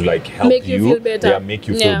supposed to like help Make you feel better. Yeah, make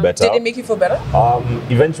you Yeah. feel better. Did they make you feel better?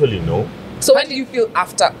 Eventually, no. So How when did you feel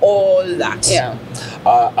after all that? Yeah.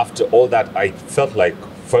 After all that, I felt like,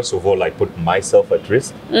 first of all, I put myself at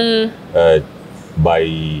risk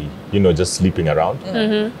by just sleeping around,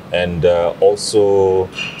 and also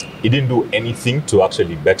it didn't do anything to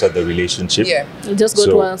actually better the relationship. Yeah. it just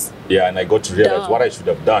got worse. Yeah, and I got to realize Down. what I should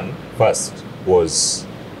have done first was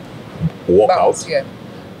walk Bounce,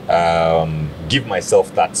 out, give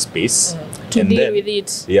myself that space To and deal then, with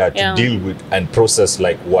it. Yeah, to deal with and process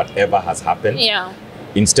like whatever has happened. Yeah.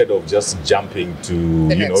 Instead of just jumping to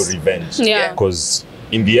The next. revenge. Yeah. Because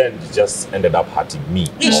in the end, it just ended up hurting me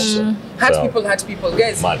also. Hurt So, people.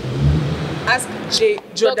 Guys, man. ask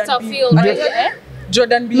Jordan Dr. B. Phil, I- right?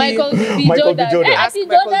 Jordan B. Michael B. Michael B. Jordan. Jordan. I see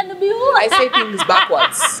Jordan B. I say things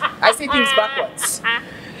backwards.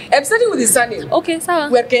 I'm starting with his surname. Okay, so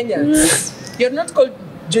We're Kenyans. You're not called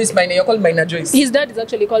Joyce Minor, you're called Minor Joyce. his dad is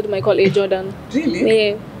actually called Michael A. Jordan. Really?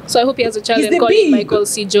 Yeah. So I hope he has a child He's and the call B. him Michael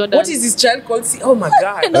C. Jordan. What is his child called? Oh my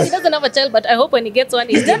God. No, he doesn't have a child, but I hope when he gets one,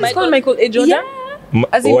 His he's name is called Michael A. Jordan? Yeah.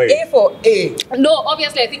 As in Wait. A for A. No,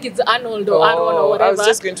 obviously I think it's Arnold or Aaron or whatever. I was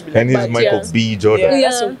just going to be like, And he's But Michael yeah. B. Jordan. yeah. Yeah.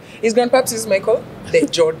 So his grandpaps is Michael the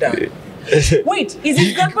Jordan. Wait, is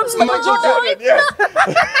his grandpaps Michael Jordan? Yeah.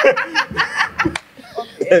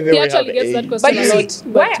 And then He we actually have gets A. that question But a you lot. see,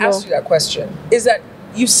 why I no. asked you that question is that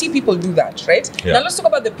you see people do that, right? Yeah. Now let's talk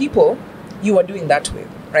about the people you are doing that with,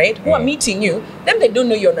 right? Who are meeting you. Them, they don't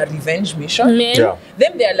know you're on a revenge mission. Men, Yeah.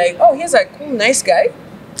 Them, they're like, oh, here's a cool, nice guy.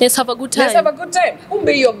 let's have a good time. Let's have a good time.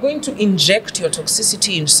 Kumbe, you're going to inject your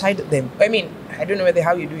toxicity inside them. I mean, I don't know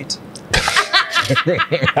how you do it.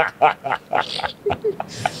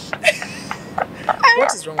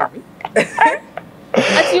 What is wrong with me?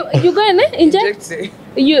 As you go and inject?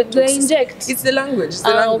 Inject. They inject. It's the language. It's the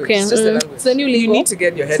language. okay. It's just the language. It's the new You lingo. need to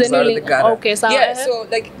get your heads It's the out new of the lingo. gutter. Okay, so yeah. So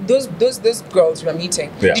like those girls you are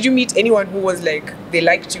meeting. Yeah. Did you meet anyone who was like they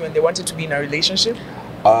liked you and they wanted to be in a relationship?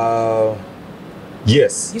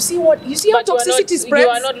 Yes. You see how But you are toxicity not- spreads. you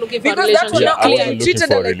are not looking for a because that one relationship. now Yeah, I wasn't after you looking treated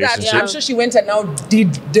for her a like that, relationship. I'm sure she went and now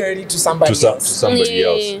did dirty to somebody To else. somebody Yeah.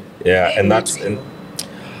 else. Yeah, and that's and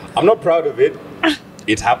I'm not proud of it.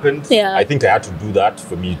 It happened. Yeah. I think I had to do that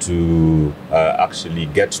for me to actually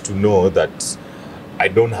get to know that I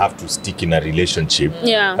don't have to stick in a relationship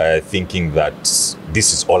Yeah. thinking that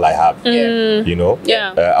this is all I have. Yeah. You know?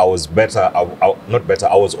 Yeah. I was better, not better,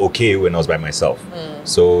 I was okay when I was by myself.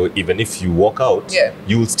 So even if you walk out, Yeah.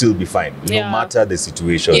 you will still be fine, no Yeah. matter the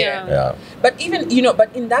situation. Yeah. But even but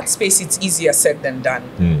in that space, it's easier said than done.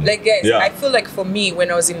 Like guys, Yeah. I feel like for me, when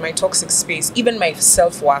I was in my toxic space, even my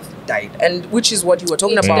self-worth died, and which is what you were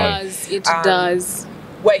talking It about. does. It Um, does.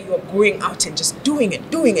 where you're going out and just doing and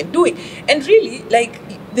doing and doing. And really, like,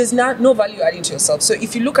 there's no value adding to yourself. So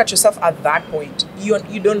if you look at yourself at that point, you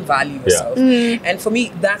don't value yourself. And for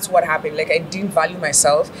me, that's what happened. Like, I didn't value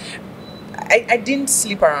myself. I didn't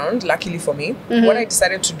sleep around, luckily for me. What I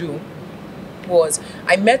decided to do was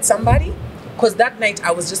I met somebody, because that night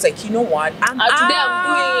I was just like, you know what, I'm Today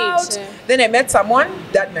I'm out. doing it. Then I met someone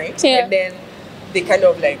that night, and then they kind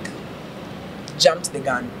of like jumped the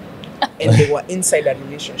gun, and they were inside a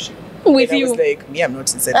relationship. With and you. I was like, me, I'm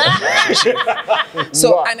not inside a relationship.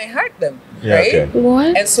 So, and I hurt them, right? Okay.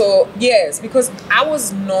 What? And so, yes, because I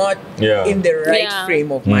was not in the right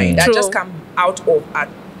frame of mind. I just come out of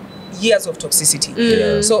years of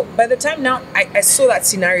toxicity. So by the time now I saw that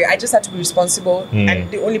scenario, I just had to be responsible, and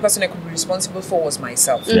the only person I could be responsible for was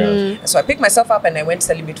myself. And so I picked myself up and I went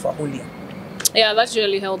celibate for a whole year. Yeah, that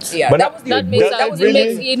really helps. Yeah, But that makes a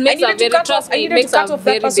very trust me. I needed to cut off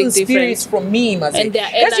that person's spirits from me, and their because you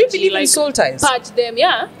energy, believe in like, soul ties. Patch them,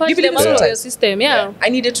 patch You believe them in out soul of your ties? system, I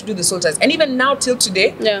needed to do the soul ties, and even now till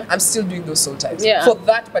today, I'm still doing those soul ties for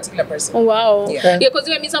that particular person. Oh, wow. Yeah, Because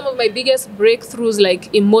I mean, some of my biggest breakthroughs,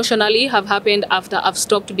 like emotionally, have happened after I've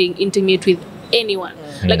stopped being intimate with anyone.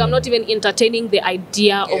 Like, I'm not even entertaining the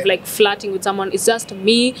idea of like flirting with someone. It's just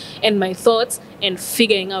me and my thoughts and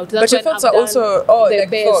figuring out. That's but your when thoughts I've are also the like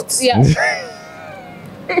best. thoughts. Yeah.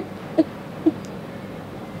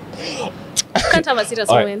 Can't have a serious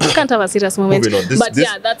moment. Can't have a serious moment. But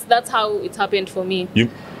yeah, that's how it happened for me.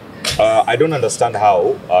 I don't understand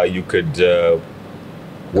how you could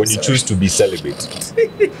when you choose to be celibate.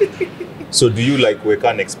 So do you like work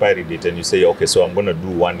an expiry date and you say, okay, so I'm gonna do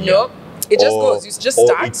 1 year? Nope. It just goes. You just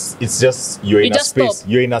start. It's just you're in a space. Stop.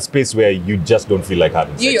 You're in a space where you just don't feel like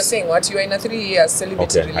having sex. You're saying what? You're in a 3-year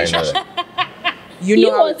celibate relationship. I know. You He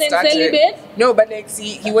know how it wasn't started. celibate? No, but like,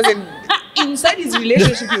 see, he wasn't inside his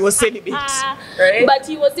relationship. He was celibate, right? But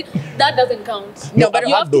he was. That doesn't count. No, but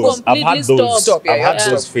you have to completely stop. I've had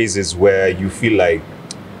those phases where you feel like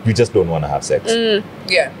you just don't want to have sex.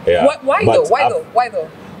 Yeah. Why But though? Why though?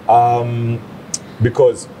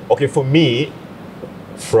 Because okay, for me,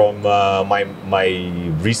 from my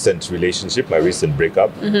recent relationship, my recent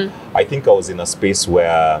breakup, I think I was in a space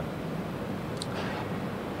where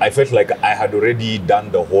I felt like I had already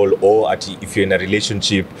done the whole, if you're in a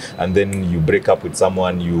relationship and then you break up with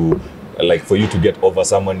someone, you like, for you to get over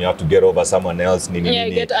someone, you have to get over someone else. You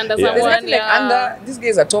get under There's someone. nothing like under. This guy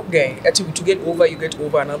is a top guy. Actually, to get over, you get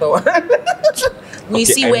over another one. We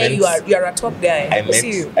see where you are a top guy. We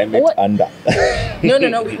see you. I meant under.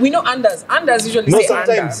 No. We know unders. Unders usually No, say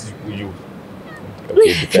sometimes under. you.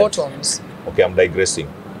 Okay, depends. Bottoms. Okay, I'm digressing.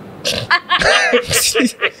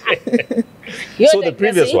 You're So the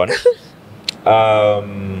previous one,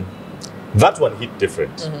 that one hit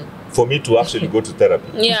different. For me to actually go to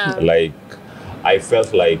therapy, like I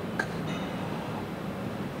felt like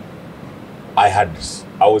I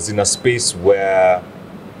was in a space where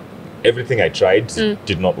everything I tried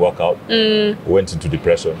did not work out. Went into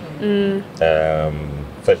depression.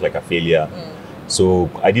 Felt like a failure. So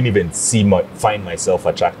I didn't even find myself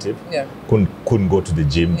attractive. Couldn't go to the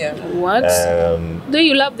gym. What? Do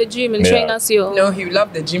you love the gym and showing us your? No, he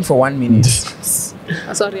loved the gym for 1 minute.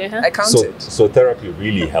 Sorry, I counted. So therapy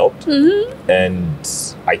really helped, and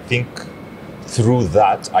I think through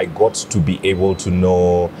that I got to be able to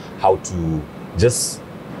know how to just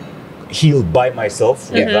heal by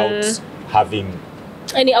myself without having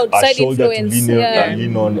any outside a shoulder influence. to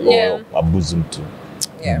lean on or a bosom to.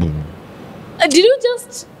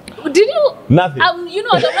 Did you? Nothing. You know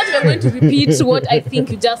what? I'm not even going to repeat what I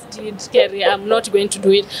think you just did, Kerry. I'm not going to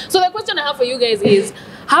do it. So the question I have for you guys is,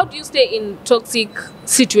 how do you stay in toxic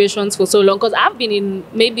situations for so long? Because I've been in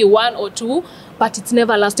maybe 1 or 2, but it's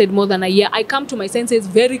never lasted more than a year. I come to my senses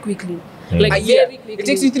very quickly. Like a year. very quickly. It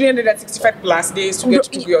takes you 365 plus days to get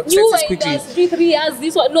to your senses quickly. You were 3 years.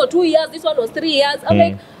 This one, no, 2 years. This one was 3 years. I'm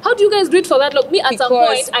like, how do you guys do it for that long? Me, at some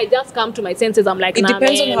point, I just come to my senses. I'm like, it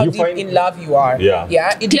depends on how deep in love you are.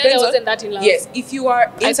 Yeah. It depends. I wasn't that in love. Yes, if you are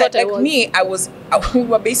inside, I like was. me, we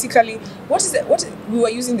were basically, we were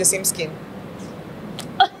using the same skin.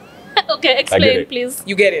 Okay, explain, please.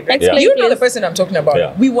 You get it, right? Explain, You know please. the person I'm talking about.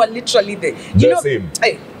 Yeah. We were literally there. Same.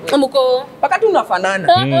 Hey, Amuko. paka tunafanana.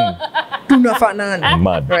 Tunafanana.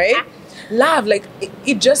 Mad. Right? Love, like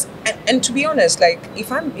it just, and to be honest, like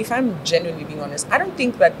if I'm genuinely being honest, I don't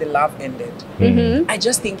think that the love ended. I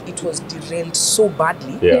just think it was derailed so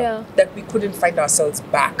badly that we couldn't find ourselves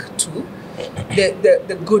back to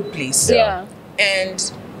the good place. Yeah.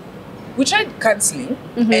 And we tried cancelling,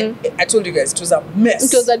 and I told you guys it was a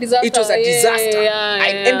mess. It was a disaster. It was a disaster. I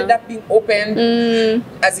ended up being open,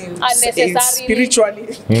 as in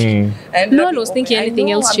spiritually. And no one was thinking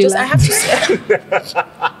anything else, Sheila. I have to say.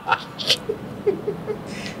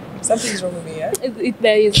 Something's wrong with me, yeah?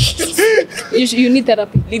 There is. You need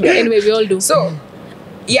therapy. Anyway, we all do. So,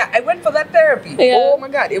 yeah, I went for that therapy. Yeah. Oh my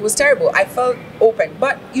God, it was terrible. I felt open.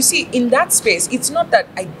 But you see, in that space, it's not that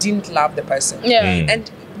I didn't love the person. Yeah.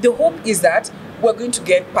 And the hope is that we're going to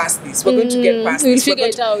get past this. We're going to get past we'll this. Figure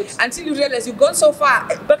it out. Until you realize you've gone so far.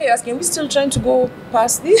 But you're asking, are we still trying to go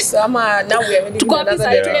past this? Now we're heading in another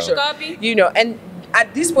direction. You know, and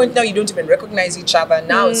at this point now you don't even recognize each other.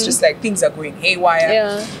 Now it's just like things are going haywire.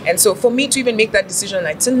 Yeah. And so for me to even make that decision,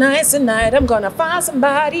 like tonight I'm gonna find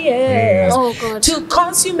somebody else to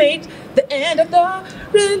consummate the end of the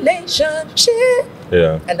relationship.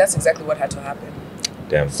 Yeah. And that's exactly what had to happen.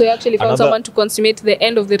 Damn. So you actually found someone to consummate the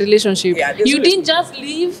end of the relationship. Yeah, you didn't just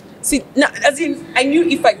leave. See, now, as in, I knew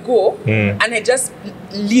if I go and I just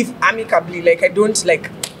leave amicably, like I don't like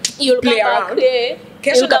you'll play come around. Back,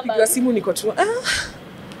 Kesho kapigwa simu niko tu. Okay.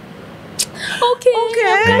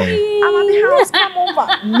 I'm at the house. Come over.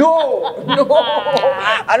 No,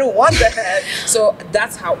 I don't want that. So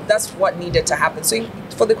that's what needed to happen. So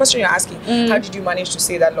for the question you're asking, how did you manage to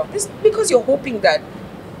stay that long? It's because you're hoping that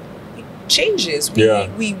it changes.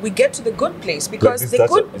 We get to the good place because the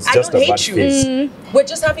good. I don't hate you. We're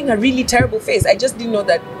just having a really terrible phase. I just didn't know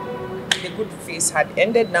that the good phase had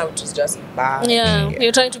ended. Now it was just bad. Yeah,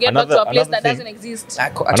 you're trying to get back to a place that doesn't exist.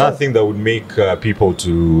 Another thing that would make people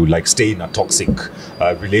to like stay in a toxic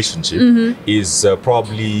relationship is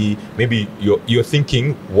probably maybe you're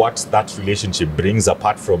thinking what that relationship brings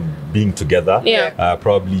apart from being together. Yeah.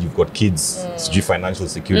 Probably you've got kids, financial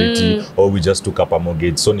security, or we just took up a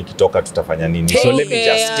mortgage. So nikitoka tutafanya nini? So let me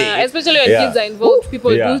just stay. Especially when kids are involved,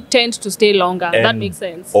 people do tend to stay longer. That makes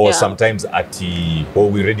sense. Or sometimes we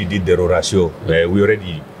already did the Rora show. We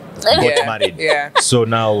already got married. Yeah. So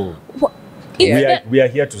now we are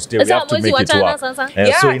here to stay. We have to make it work.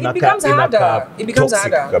 So it becomes harder. It becomes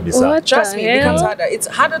harder. Trust me, it becomes harder. It's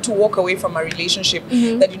harder to walk away from a relationship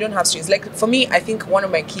that you don't have strings. Like for me, I think one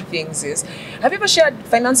of my key things is, have you ever shared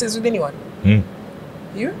finances with anyone?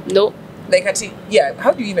 You? No. Like,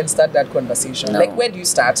 how do you even start that conversation? No. Like, where do you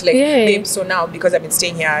start? Like, babe, so now, because I've been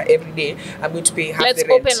staying here every day, I'm going to pay half the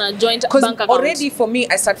rent. Let's open a joint bank account. Already, for me,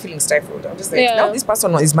 I start feeling stifled. I'm just like, now this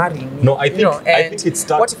person is marrying me. No, I think it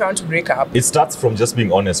starts... What if I want to break up? It starts from just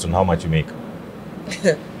being honest on how much you make.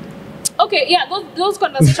 Okay, yeah, those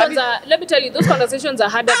conversations are... Let me tell you, those conversations are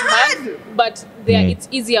harder to have, but it's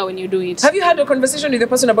easier when you do it. Have you had a conversation with the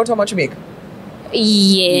person about how much you make?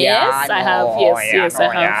 Yes, I have. Yes,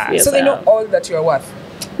 I have. Yes, so they know all that you are worth.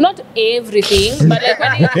 Not everything, but like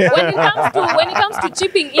when it comes to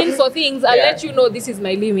chipping in for things, I'll let you know this is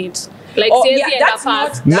my limit. Like that's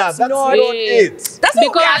not it. That's not it. That's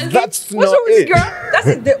not it.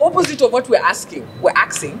 That's the opposite of what we're asking. We're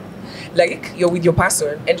asking, like you're with your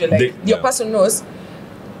person, and you're like your person knows.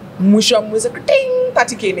 Mwisho wa mwezi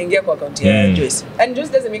 30K inaingia kwa account ya Joyce, and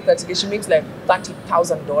Joyce doesn't make 30K. She makes like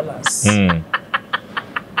 $30,000.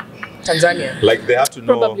 Tanzania. Like they have to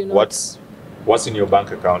know what's in your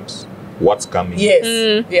bank account, what's coming. Yes.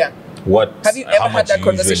 Yeah. Have you ever had that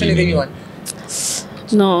conversation with anyone?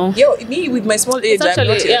 No. Yo, me with my small age, I'm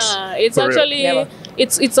not yet. Yeah, it's actually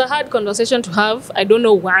it's a hard conversation to have. I don't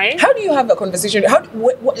know why. How do you have a conversation?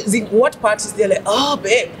 What part is there like, oh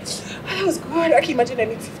babe, that was good. I can imagine I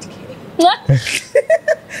need 50K.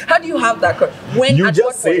 How do you have that when you at just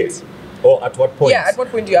what say point? It. Or at what point? Yeah, at what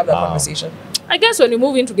point do you have that conversation? I guess when you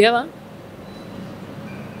move in together.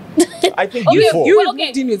 I think you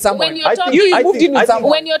moved in with someone. When you're talking,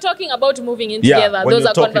 when you're talking about moving in together, those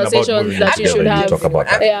are conversations that you should have. Talk about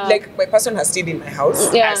that. Like my person has stayed in my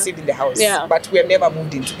house. I stayed in the house. But we have never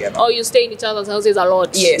moved in together. Or you stay in each other's houses a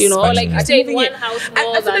lot. Yes. You know, like you stay in one house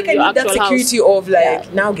more I feel like than your I need that security of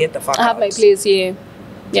like now get the fuck out. I have my place here.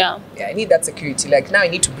 Yeah, I need that security. Like now I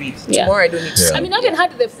need to breathe. Tomorrow I don't need to. I mean, I haven't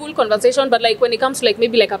had the full conversation, but like when it comes to like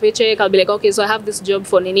maybe like a paycheck, I'll be like, okay, so I have this job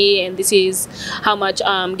for Nini, and this is how much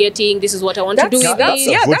I'm getting. This is what I want to do with it. That's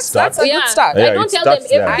a good start. I don't tell them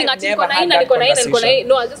everything.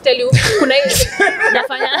 No, I'll just tell you.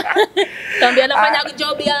 Nafanya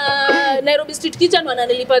job ya Nairobi Street Kitchen,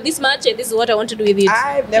 wananilipa this much, and this is what I want to do with it.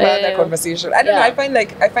 I've never had that conversation. I don't know. I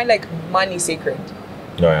find like money sacred.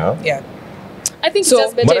 Yeah. I think it's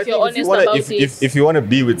just better if you're honest about it. If you want to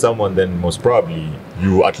be with someone, then most probably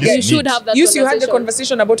you at least should have that conversation. You had the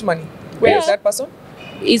conversation about money. Where is that person?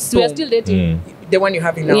 We're still dating. The one you're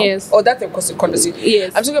having now? Yes. Oh, that's the condo suite.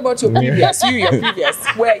 Yes. I'm talking about your previous. Your previous.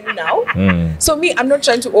 Where are you now? So me, I'm not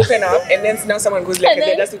trying to open up and then now someone goes like, and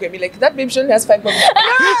they just look at me like, that babe she only has 5 months.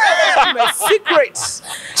 My secret.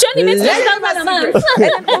 She only makes Let 10,000 a month. And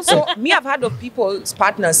then also, me, I've heard of people's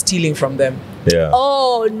partners stealing from them. Yeah.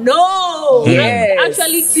 Oh no! Yes. I'll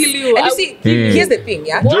actually kill you. And you see, here's the thing,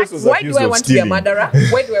 yeah. Joyce was Why do accused I of want to be a stealing. murderer?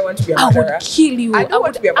 Why do I want to be a I murderer? would kill you. I don't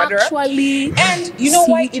want to be a murderer. Actually, And you know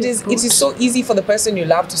why see it is so easy for the person you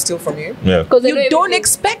love to steal from you? Yeah. because You don't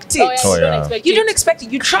expect it. Oh, yeah, Oh, you don't yeah. expect You it. don't expect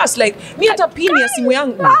it. You trust. Like me at a pini simu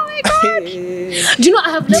yangu. Oh my god! Do you know I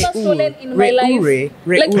have never stolen in my life?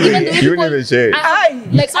 Like even the way You people, never share. Aye.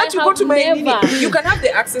 like So I to go have to my never. you can have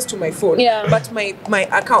the access to my phone, Yeah. but my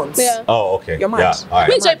accounts. Yeah. Oh, okay. You're mad. Yeah. All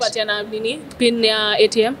Me right. try patiana nini pin ya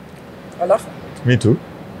ATM. I love Me too.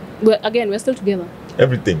 Again, we're still together.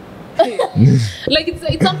 Everything. Like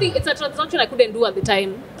it's something. It's a transaction I couldn't do at the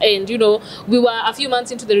time, and you know we were a few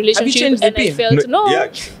months into the relationship, changed the and I pin? felt no. Yeah,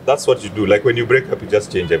 that's what you do. Like when you break up, you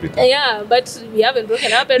just change everything. Yeah, but we haven't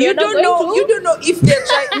broken up, and You we're not don't going know. to. You don't know if they're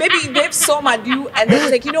trying. Maybe they've so mad you, and they're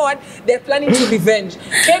like, you know what? They're planning to revenge.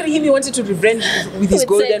 Kerry Himi wanted to revenge with his With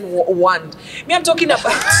golden wand. Me, I'm talking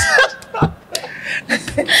about.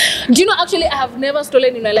 Do you know? Actually, I have never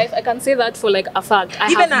stolen in my life. I can say that for like a fact. I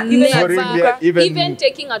Even have a- even a- never. For India, even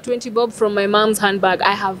taking a 20 bob from my mom's handbag,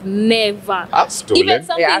 I have never. I've stolen. Even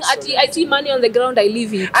something Yeah, I've stolen. I see money on the ground, I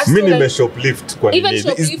leave it. I've Mimi stolen- me shoplift kwa Even nini?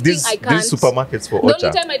 shoplifting, These I can't. supermarkets for The Ocha.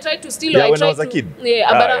 only time I tried to steal, Yeah, I when I tried was a to, kid. Yeah,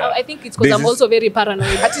 Ah, but yeah. I think it's because This I'm is- also very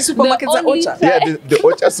paranoid. At the supermarkets are only Ocha. time- Yeah, the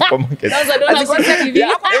Ocha supermarket. Because I don't As have you go- CCTV.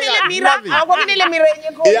 Yeah,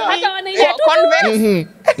 Hata wanaingia tu.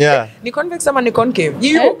 Yeah. Ni convex ama ni concave?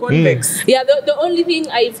 You convex. Yeah, the only thing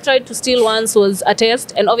I've tried to steal once was a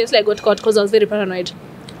test, and obviously I got caught because I was very paranoid.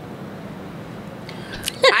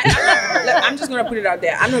 I'm just gonna put it out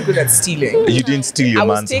there. I'm not good at stealing. You didn't steal your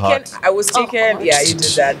man's heart. I was taken. God. Yeah, you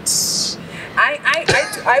did that.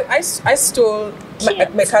 I stole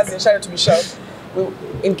my cousin. Shout out to Michelle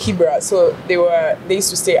in Kibra. So they used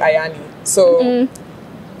to stay Ayani. So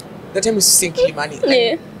the time we used to stay in Kilimani.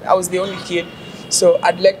 Yeah. I was the only kid. So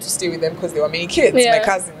I'd like to stay with them because there were many kids, Yeah. my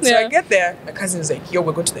cousins. So Yeah. I get there, my cousin's like, yo,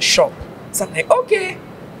 we're going to the shop. So I'm like, okay.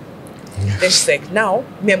 Then she's like, now,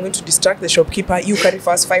 me, I'm going to distract the shopkeeper. You carry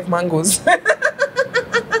first 5 mangoes. I'm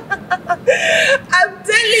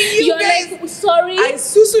telling you You're guys, like, sorry. I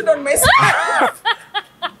susued on myself.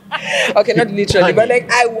 Okay, not literally, but like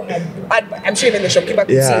I'm sure even the shopkeeper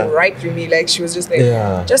could Yeah. see right through me. Like she was just like,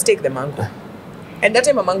 Yeah. just take the mango. And that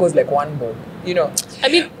time a mango was like 1 bob, you know. I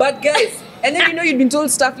mean, But guys, and then you know you'd been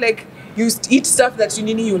told stuff like you eat stuff that you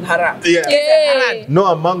nini you'll haram. Yeah. yeah. No,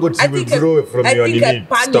 a mango tree will grow from your I nini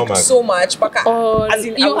panicked stomach. so much. Oh, As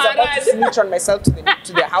in, I you was about had- to snitch on myself to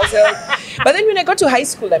the house help. But then when I got to high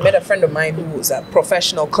school, I met a friend of mine who was a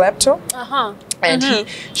professional klepto. Uh-huh. And he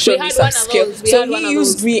showed me had some one of skill. those. We So had one he of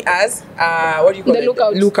used those. me as what do you call The it?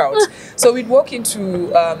 lookout. Lookout. So we'd walk into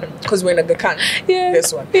because we're in Aga Khan. Yeah.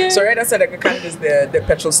 This one. Yeah. So right outside Aga Khan is the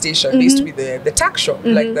petrol station. There used to be the tack shop,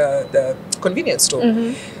 like the convenience store.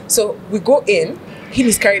 So we go in.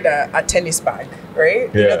 He's carried a tennis bag, right?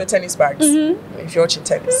 You Yeah. know the tennis bags. If you're watching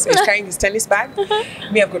tennis, so he's carrying his tennis bag.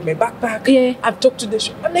 Me, I've got my backpack. Yeah. I've talked to the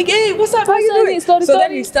shop. I'm like, hey, what's up? How What's you up? doing? Story, So then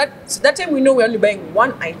story. we start. So that time we know we're only buying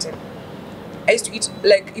one item. I used to eat,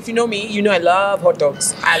 like, if you know me, you know I love hot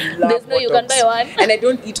dogs. I love There's no hot you can dogs. buy one. And I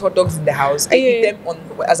don't eat hot dogs in the house. I eat Yeah. them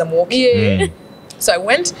as I'm walking. Yeah. So I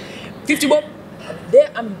went, 50 bob. There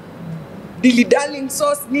I'm dilly-dallying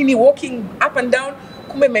sauce, Nini, walking up and down.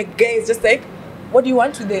 Kumbe, my guy is just like, what do you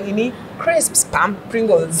want with the Nini? Crisps, Pam,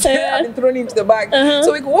 Pringles. Yeah. I've been thrown into the bag.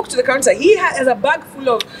 So we walk to the counter. He has a bag full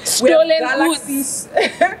of Stolen Galaxies,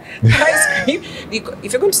 ice cream.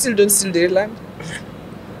 If you're going to steal, don't steal Dairyland.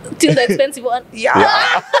 Till the expensive one. Yeah.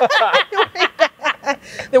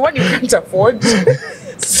 The one you can't afford.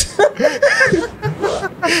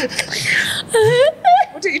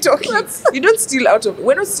 What are you talking? You don't steal out of.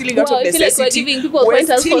 We're not stealing out Wow, of I feel like we're necessity. giving people We're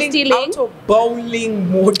pointers for stealing. out of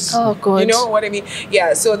bowling mode. Oh, God. You know what I mean?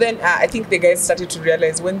 Yeah. So then I think the guys started to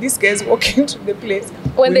realize when these guys walk into the place,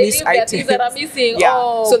 When we they miss leave their things that are items. missing. Yeah.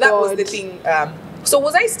 Oh, so that was God. the thing. So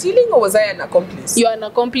was I stealing or was I an accomplice? You are an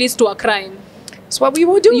accomplice to a crime. That's what we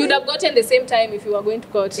were doing. You'd have gotten the same time if you were going to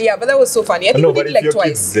court. Yeah, but that was so funny. I think No, we but did if like your twice.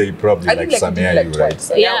 kids, they probably I like think like we did Samia like you, twice.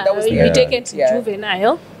 right? Yeah, that was the you Yeah. taken to Yeah.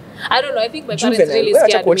 juvenile. I don't know. I think my parents Juvenile. really We're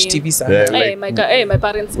scared watch me. TV son. Yeah. Hey, my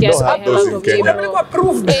parents scared Don't the have hell those out in of Kenya. me. People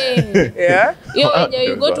approved. Hey. Yeah.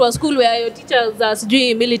 You go to a school where your teachers are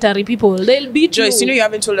military people. They'll beat Joyce, you know you. you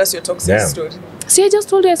haven't told us your toxic Damn. story. See, I just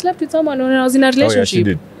told you I slept with someone when I was in a Oh relationship. yeah, she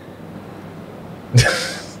did.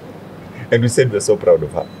 And we said we're so proud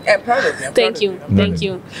of her. I'm proud of you. Thank you. Thank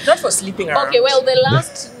you. Not for sleeping around. Okay, well, the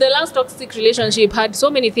last toxic relationship had so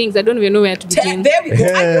many things I don't even know where to begin. There we go.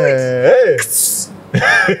 I knew it.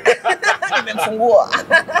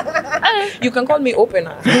 You can call me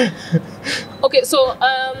opener. Okay, so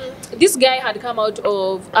this guy had come out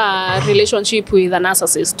of a relationship with a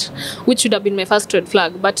narcissist, which should have been my first red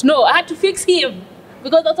flag. But no, I had to fix him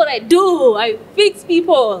because that's what I do. I fix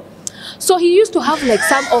people. So he used to have like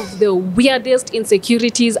some of the weirdest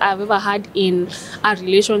insecurities I've ever had in a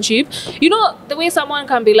relationship. You know, the way someone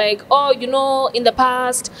can be like, oh, you know, in the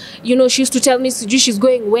past, you know, she used to tell me she's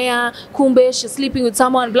going where, kumbe, she's sleeping with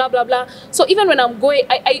someone, blah, blah, blah. So even when I'm going,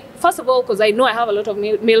 I first of all, because I know I have a lot of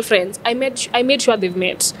male friends, I made sure they've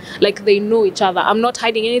met. Like, they know each other. I'm not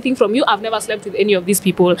hiding anything from you. I've never slept with any of these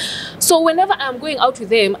people. So whenever I'm going out with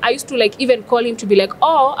them, I used to like even call him to be like,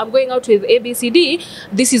 oh, I'm going out with ABCD.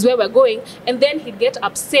 This is where we're going. And then he'd get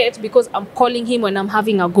upset because I'm calling him when I'm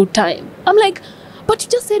having a good time. I'm like, but you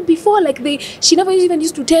just said before, like, she never even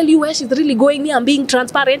used to tell you where she's really going. Me, I'm being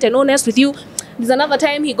transparent and honest with you. There's another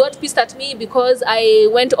time he got pissed at me because I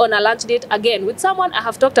went on a lunch date again with someone I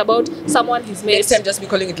have talked about, someone he's met. Next time, just be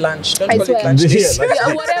calling it lunch. Don't I call swear. it lunch.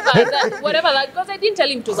 Yeah, whatever that, because I didn't tell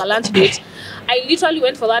him it was a lunch date. I literally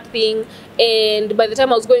went for that thing, and by the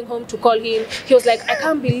time I was going home to call him, he was like, I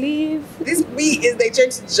can't believe This bee is they trying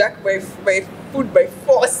to jack my food by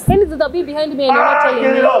force. and it's the bee behind me and you're not telling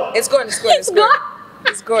me. It's gone. It's gone. It's gone.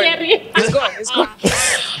 It's gone. Scary. It's gone. It's gone.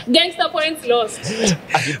 Gangster points lost.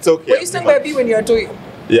 It's okay. Were you stung by a bee when you were toy?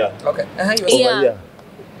 Yeah. Okay. You were Yeah.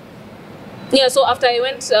 Yeah, so after I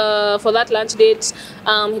went for that lunch date,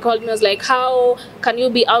 he called me, was like, how can you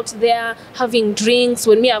be out there having drinks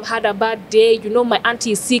when me, I've had a bad day, you know, my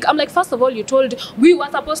auntie is sick. I'm like, first of all, you told we were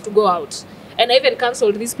supposed to go out. And I even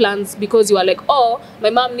cancelled these plans because you were like, oh, my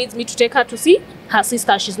mom needs me to take her to see her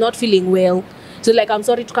sister. She's not feeling well. So like, I'm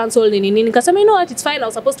sorry to cancel. Because I mean, you know what, it's fine. I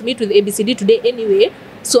was supposed to meet with ABCD today anyway.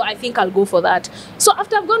 So I think I'll go for that. So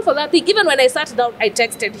after I've gone for that thing, even when I sat down, I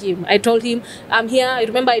texted him. I told him, I'm here. I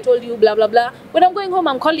remember I told you, blah, blah, blah. When I'm going home,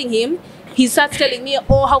 I'm calling him. He starts telling me,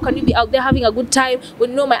 oh, how can you be out there having a good time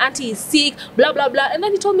when you know my auntie is sick, blah, blah, blah. And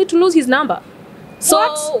then he told me to lose his number.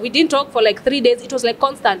 So we didn't talk for like 3 days. It was like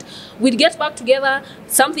constant. We'd get back together.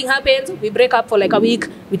 Something happens. We break up for like a week.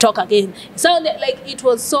 We talk again. So like it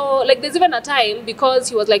was so like there's even a time because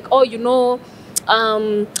he was like, oh, you know,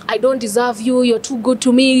 I don't deserve you. You're too good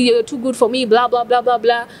to me. You're too good for me. Blah blah blah blah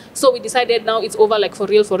blah. So we decided now it's over. Like for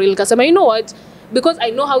real. Because I mean, you know what? Because I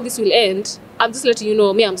know how this will end. I'm just letting you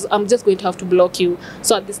know. Me, I'm just going to have to block you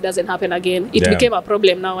so that this doesn't happen again. It became a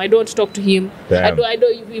problem now. I don't talk to him. Damn.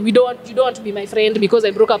 You don't want to be my friend because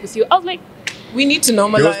I broke up with you. I was like, we need to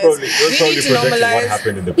normalize. He was probably projecting what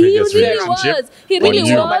happened in the previous relationship. He really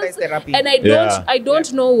was. Normalize therapy. And I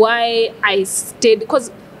don't know why I stayed,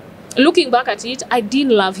 because looking back at it, I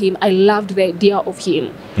didn't love him. I loved the idea of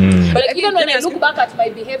him. But like, even when I look back at my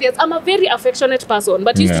behaviors, I'm a very affectionate person.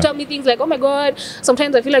 But he used to tell me things like, oh my God,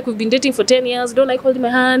 sometimes I feel like we've been dating for 10 years. Don't like holding my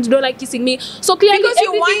hand. Don't like kissing me. So clearly, because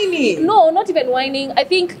you're whining. No, not even whining. I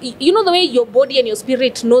think, you know, the way your body and your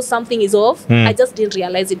spirit knows something is off. I just didn't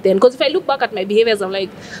realize it then. Because if I look back at my behaviors, I'm like,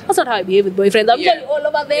 that's not how I behave with boyfriends. I'm usually all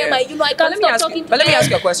over them. I can't stop talking to them. But let me ask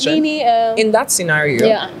you a question. In that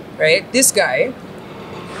scenario, right, this guy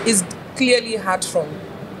is clearly hurt from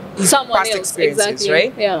his past experiences,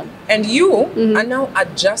 right? Yeah. And you are now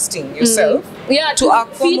adjusting yourself to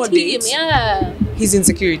accommodate his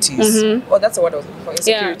insecurities. Oh, that's the word I was looking for,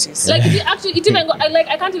 insecurities. Like it even got,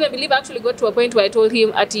 I can't even believe I actually got to a point where I told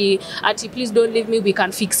him, Ati, please don't leave me, we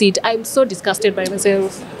can fix it. I'm so disgusted by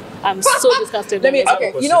myself. I'm so disgusted.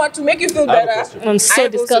 You know what? To make you feel better, I'm so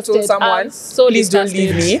disgusted. Told someone, please don't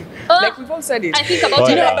leave me. Like we've all said it. I think about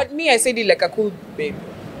it. But me, I said it like a cool babe.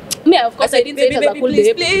 Me, of course, I didn't say it as a cool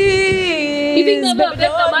babe. Please, you think never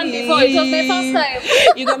met a man before? It was my first time.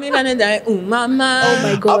 You got me and die. Oh, mama. Oh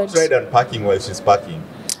my God. I've tried unpacking while she's packing.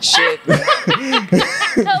 Shit. Guys,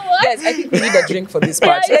 I think we need a drink for this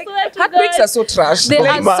part. Yeah, like, heartbreaks are so trash. They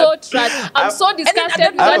are so trash. I'm so disgusted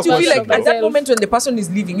with that. You feel like at that moment when the person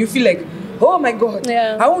is leaving, you feel like, oh my God,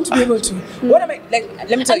 I want to be able to. What am I like?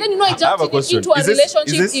 Let me tell you. And then I jumped into a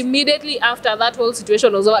relationship immediately after that whole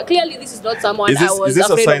situation was over. Clearly, this is not someone I was afraid of losing. Is this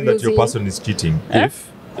a sign that your person is cheating?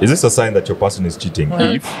 Is this a sign that your person is cheating?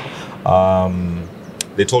 If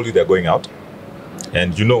they told you they're going out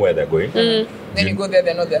and you know where they're going, then you go there,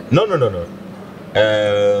 they're not there. No.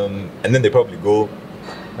 And then they probably go.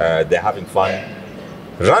 They're having fun.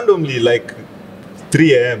 Randomly, like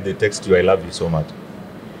 3 a.m., they text you, "I love you so much."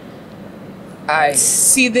 I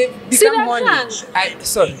see they become that horny.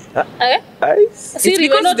 Sorry. Siri,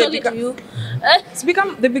 we're not talking to you.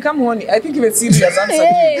 They become horny. I think even Siri has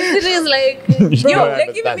answered. Siri is like, Yo,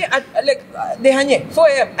 like even me at the hanye 4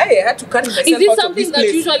 a.m. I had to carry myself is it out of something this that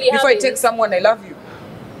place usually before I happens? text someone I love you.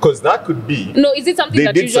 Because that could be. No, is it something They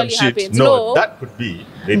that did some usually shit. happens? No, that could be.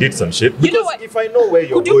 They did some shit. Because You know what? if I know where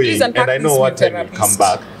you're Could you please going unpack and I know this what with time you'll therapist?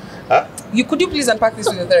 come back. Huh? Could you please unpack this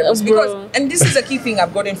with your therapist? Bro. Because, and this is a key thing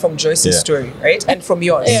I've gotten from Joyce's story, right? And from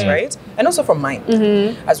yours, right? And also from mine,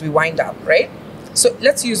 as we wind up, right? So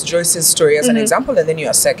let's use Joyce's story as an example, and then you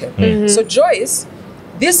are second. So Joyce,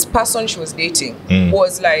 this person she was dating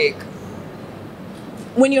was like,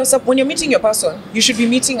 when you're meeting your person, you should be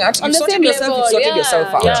meeting at, On you've the sorted same yourself, level. you've sorted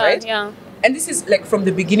yourself out, right? Yeah. And this is like from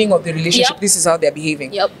the beginning of the relationship, this is how they're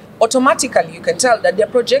behaving. Yep. Automatically, you can tell that they're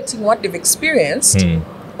projecting what they've experienced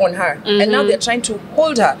on her. And now they're trying to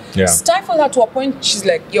hold her, stifle her to a point she's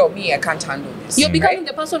like, yo, me, I can't handle this. You're becoming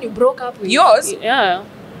the person you broke up with. Yours? Yeah.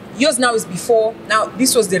 Yours now is before. Now,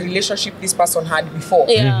 this was the relationship this person had before.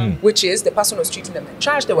 Yeah. Which is the person was treating them like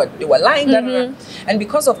trash, they were lying, and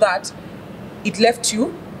because of that, it left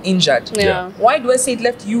you injured. Yeah. Why do I say it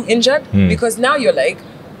left you injured? Because now you're like,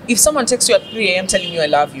 if someone texts you at 3 a.m. telling you I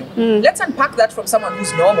love you, let's unpack that from someone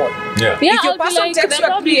who's normal. Yeah. If your person texts you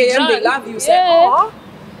at 3 a.m. they love you, say, oh,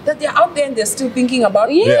 that they're out there and they're still thinking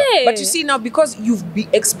about you. Yeah. But you see now, because you've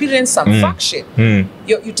experienced some fuck shit,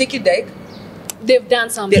 you take it like, they've done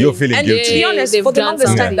something. You're feeling and guilty. to be honest, They've for the done longest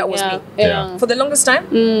time, something. that was me. Yeah. For the longest time,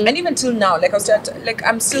 and even till now, like I was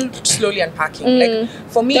I'm still slowly unpacking. Like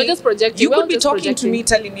for me, They're just projecting. you We're could be just talking to projecting. me,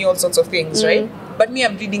 telling me all sorts of things, right? But me,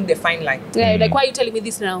 I'm reading the fine line. Yeah, like, why are you telling me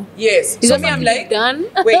this now? Yes. Is So that me, I'm something like, you've done?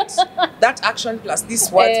 wait, that action plus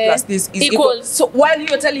this words plus this is equal. Equals. So while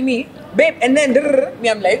you're telling me, babe, and then me,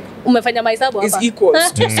 I'm like, Umefanya mahesabu is hapa. equals.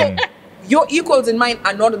 So your equals and mine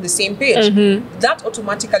are not on the same page. That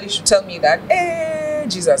automatically should tell me that,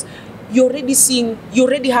 Jesus, you're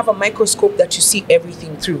already have a microscope that you see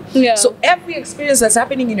everything through. Yeah. So every experience that's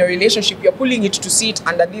happening in your relationship, you're pulling it to see it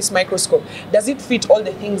under this microscope. Does it fit all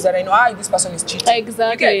the things that I know, this person is cheating?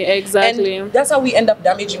 Exactly. And that's how we end up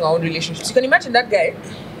damaging our own relationships. You can imagine that guy,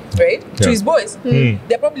 right? To his boys,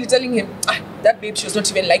 they're probably telling him, that babe, she was not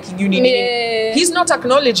even liking you. He's not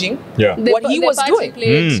acknowledging what he was doing.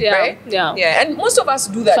 Right? Yeah. And most of us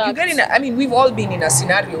do that. You get we've all been in a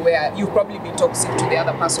scenario where you've probably been toxic to the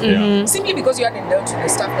other person. Simply because you hadn't dealt with the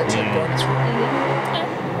stuff that you've gone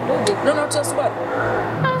through. No, not just bad.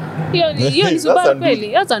 Hiyo ni Subaru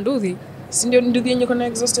kweli. Hata nduthi. Si ndio nduthi yenye kuna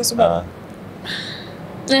exhaust ya Subaru.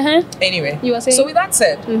 Anyway, you were saying? So with that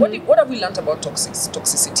said, what have we learned about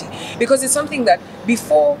toxicity? Because it's something that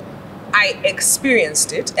before I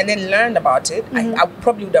experienced it and then learned about it, I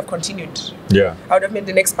probably would have continued. Yeah. I would have made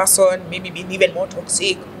the next person maybe been even more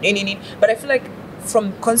toxic. But I feel like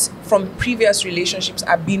from previous relationships,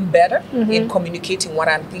 I've been better in communicating what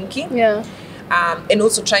I'm thinking. Yeah. And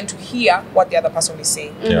also trying to hear what the other person is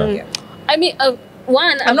saying. Yeah. I mean,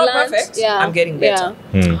 one, I'm not learned, perfect. I'm getting better.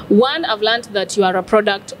 One, I've learned that you are a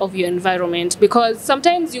product of your environment, because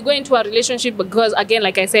sometimes you go into a relationship because, again,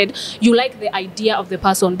 like I said, you like the idea of the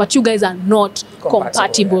person, but you guys are not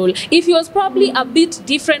compatible. If he was probably a bit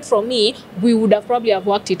different from me, we would have probably have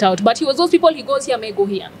worked it out. But he was those people, he goes here, may go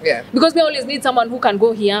here. Yeah. Because we always need someone who can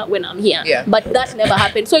go here when I'm here. Yeah. But that never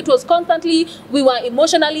happened. So it was constantly, we were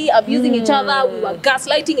emotionally abusing each other, we were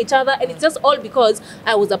gaslighting each other, and it's just all because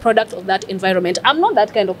I was a product of that environment. I'm not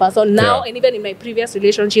that kind of person now, and even in my previous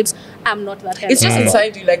relationships, I'm not that kind it's of just person.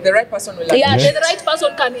 inside you, like the right person will the right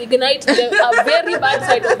person can ignite a very bad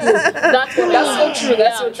side of you. That's so true.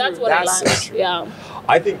 That's what I learned. So yeah.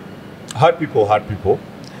 I think hard people,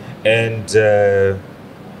 and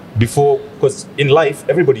before, because in life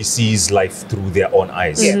everybody sees life through their own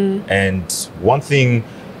eyes, and one thing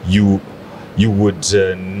you would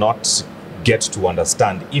not get to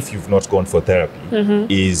understand if you've not gone for therapy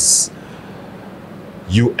is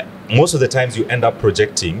most of the times you end up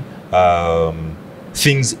projecting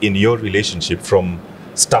things in your relationship from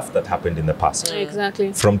stuff that happened in the past.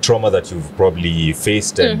 Exactly. From trauma that you've probably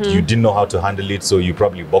faced and you didn't know how to handle it, so you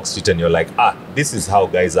probably boxed it and you're like, this is how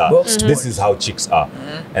guys are. This is how chicks are.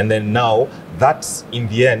 And then now, that's in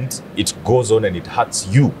the end, it goes on and it hurts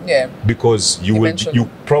you. Yeah. Because you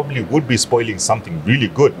probably would be spoiling something really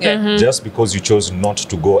good just because you chose not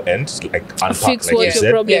to go and unpack, fix like what you your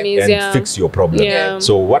said, problem is, and fix your problem. Yeah.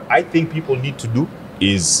 So what I think people need to do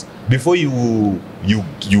is, before you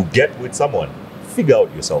get with someone, figure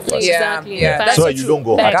out yourself first. Exactly. Yeah. So you don't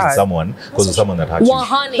go hurting someone because of someone that hurt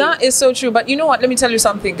you. That is so true. But you know what? Let me tell you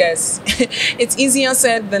something, guys. It's easier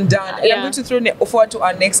said than done. And I'm going to throw forward to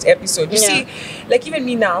our next episode. You see, like even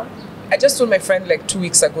me now, I just told my friend like 2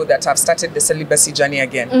 weeks ago that I've started the celibacy journey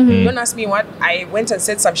again. Don't ask me what. I went and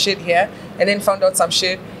said some shit here and then found out some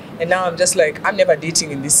shit. And now I'm just like, I'm never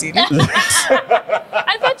dating in this city.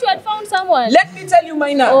 I thought you had found someone. Let me tell you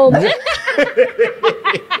mine now. Oh,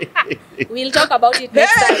 we'll talk about it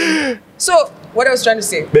next time. So, what I was trying to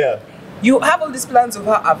say. Yeah. You have all these plans of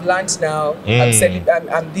how I've learned now.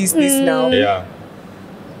 I'm this now. Yeah.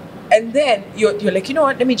 And then you're like, you know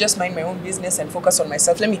what? Let me just mind my own business and focus on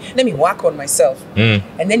myself. Let me work on myself.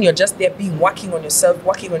 And then you're just there working on yourself,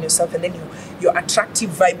 and then your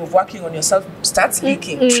attractive vibe of working on yourself starts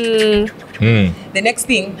leaking. The next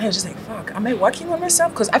thing, I was just like, fuck, am I working on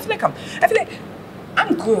myself? Because I feel like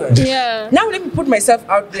I'm good. Yeah. Now let me put myself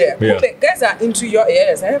out there. Yeah. Okay, guys are into your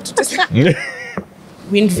ears. I have to just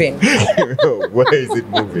wind vane. Where is it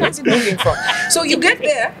moving? Where's it moving from? So you get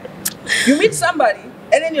there, you meet somebody,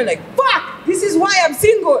 and then you're like, fuck, this is why I'm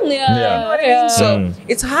single. Yeah. You know what I mean? So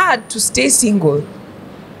it's hard to stay single.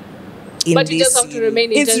 But you just have to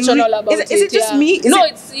remain intentional about it. Is it just me?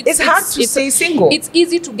 It's hard to stay single. It's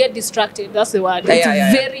easy to get distracted. That's the word. It's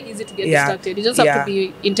very easy to get distracted. You just have to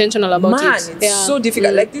be intentional about it. It's so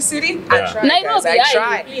difficult. Like this city, I try. Nairobi, I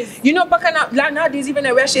try. You know, nowadays even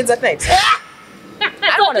I wear shades at night. I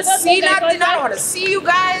don't want to see nothing. I don't want to see you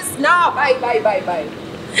guys. No, bye.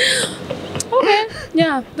 Okay.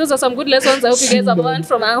 Yeah, those are some good lessons. I hope you guys have learned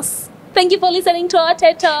from us. Thank you for listening to our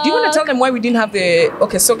TED Talk. Do you want to tell them why we didn't have the...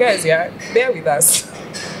 Okay, so guys, bear with us.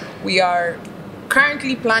 We are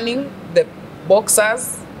currently planning the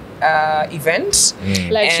Boxers event.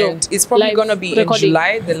 Live show. And it's probably going to be in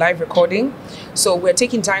July, the live recording. So we're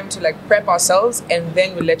taking time to like prep ourselves, and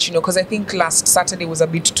then we'll let you know, because I think last Saturday was a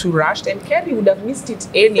bit too rushed, and Kerry would have missed it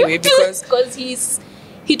anyway because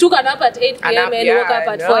he took an nap at 8 p.m. and woke up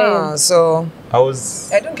at 4 a.m. So I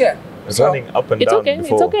don't care. was running up and It's down okay.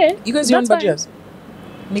 before. It's okay. You guys That's don't fine. budgets.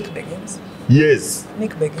 Nick Beggins. Yes.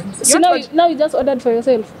 Nick Beggins. So now you just ordered for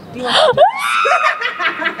yourself.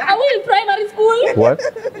 Are we in primary school? What?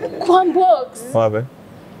 Corn box. What happened?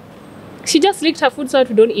 She just licked her food so that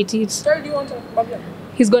we don't eat it. Sorry, do you want a babla?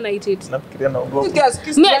 He's gonna eat it. You guys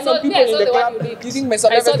kiss Me, I random saw- people me, I in saw the the one club. you licked. You think my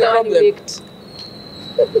son I has saw the the one you problem? licked.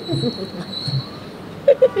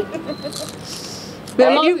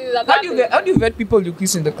 How do you vet people you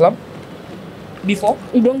kiss in the club? Before?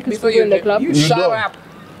 You don't kiss people in the club. You shut don't. up.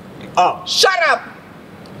 Ah, Shut up.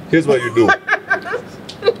 here's what you do.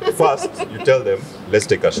 First, you tell them, let's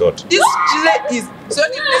take a shot. This Chile is so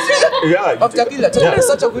Yeah. of tequila. Tequila is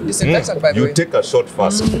such a good disinfectant, by the You way. take a shot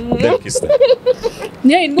first, then kiss them.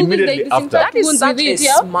 Yeah, in movies they Immediately after. disinfect That is wounds such with a it,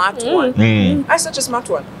 yeah? smart one. That's such a smart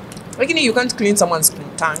one. Like, you can't clean someone's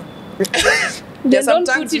tongue. There's don't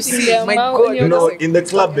sometimes put you it in see, their my mouth, God, in you're your No, just like, in the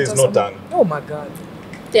club there's no tongue. oh my God.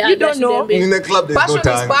 Yeah, You don't that know. shouldn't In be. the club there's Passion no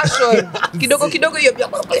tongue. is passion. Kidogo, you're...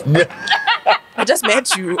 I just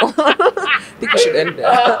met you. I think we should end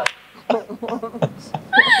there.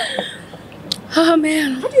 Oh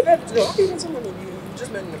man. How do you met someone you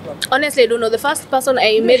just met in the club? Honestly, I don't know. The first person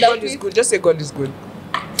I made out God is with. good. Just say God is good.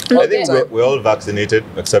 I think we're all vaccinated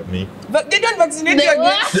except me. But they don't vaccinate you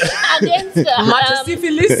against Against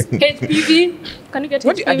syphilis. HPV. Can you get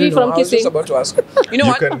What do I HPV don't know. from I was just kissing? about to ask. You know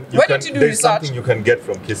what? Why don't you do there's research? something you can get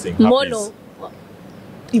from kissing. Mono.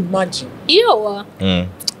 Imagine. Ew.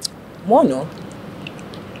 Mono.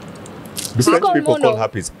 The French called people mono. call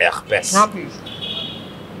herpes herpes. Happy.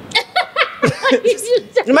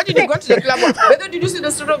 Imagine you go to the club. Whether did you see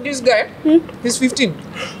the story of this guy? He's 15.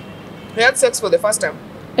 He had sex for the first time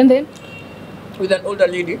And then? with an older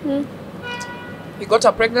lady. He got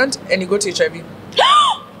her pregnant and he got HIV.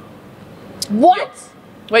 What?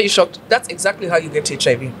 Why are you shocked? That's exactly how you get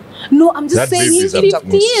HIV. No, I'm just That saying baby he's is a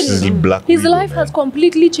 15. black His widow, life man. has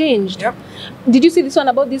completely changed. Yep. Did you see this one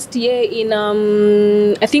about this TA in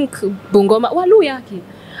I think Bungoma? Waluyaki.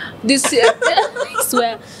 This I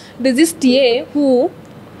swear, there's this TA who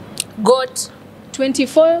got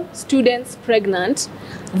 24 students pregnant,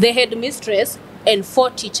 the headmistress, and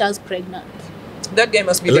 4 teachers pregnant. That guy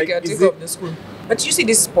must be Like, the caretaker is it- of the school. But you see,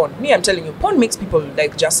 this is porn. Me, I'm telling you, porn makes people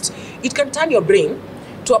like just, it can turn your brain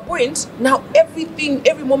to a point. Now, every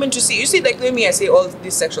moment you see, like the way me, I say all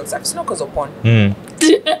this sexual stuff, it's not because of porn.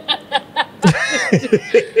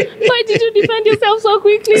 Why did you defend yourself so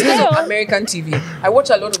quickly? Because of now? American TV. I watch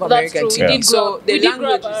a lot of That's American true. TV. We did So grow up- the we did grow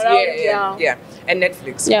language up is, around, yeah. And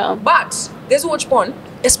Netflix. Yeah. But there's watch porn,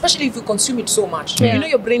 especially if you consume it so much. Yeah. You know,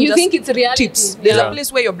 your brain You just think it's reality. tips. There's Yeah. a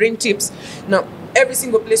place where your brain tips. Now, every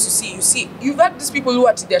single place you see. You've had these people who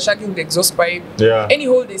are they're shagging the exhaust pipe. Yeah. Any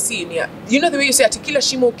hole they see in here. You know the way you say tequila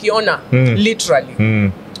shimo kiona,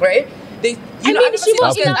 literally. Right? They, you She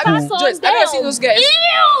was in a I've never seen those guys.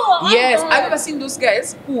 Ew! Yes, I've never seen those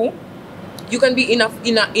guys who You can be in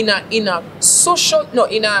a social, no,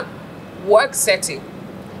 in a work setting,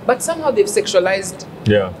 but somehow they've sexualized.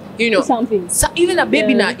 Yeah. You know, something. So even a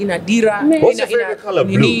baby in a dira. What's your favorite color?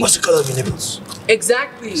 Blue. What's the color of your nipples?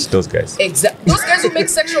 Exactly. It's those guys. Exactly. Those guys who make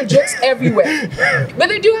sexual jokes everywhere. But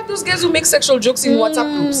they do have those guys who make sexual jokes in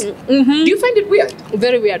WhatsApp groups. Do you find it weird?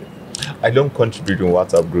 Very weird. I don't contribute in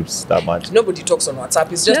WhatsApp groups that much. Nobody talks on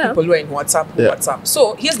WhatsApp. It's just people who are in WhatsApp.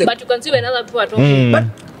 So here's the. But you can see when other people are talking. But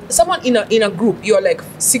someone in a group, you're like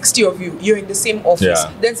 60 of you. You're in the same office.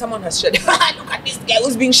 Yeah. Then someone has shared. Look at this guy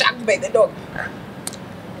who's being shagged by the dog.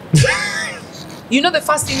 You know the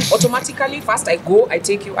first thing, automatically, first I go, I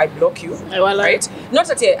take you, I block you, right? Not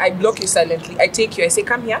that I block you silently, I take you, I say,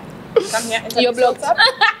 come here. You're blocked.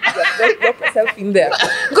 Lock yourself in there.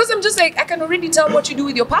 Because I'm just like, I can already tell what you do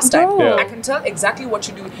with your pastime. Yeah. I can tell exactly what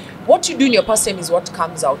you do. What you do in your pastime is what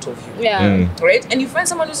comes out of you. Yeah. Right? And you find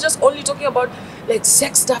someone who's just only talking about like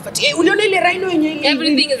sex stuff. Everything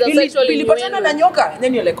is a sexual innuendo. And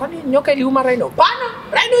then you're like, kwani nyoka iliuma rhino? Pana!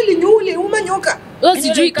 Rhino iliuma nyoka. That's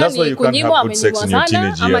why you can't have good sex in your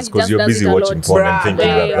teenage years, because you're busy watching porn and thinking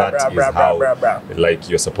that is how like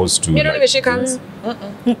you're supposed to. You don't even shake hands.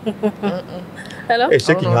 Hello? Hey,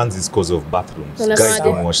 shaking hands is because of bathrooms. Guys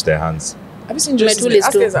don't wash their hands. Have you seen Joyce's?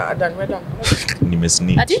 Ask us are done. We're done.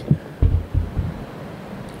 Nimesneak.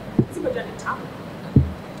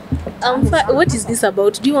 What is this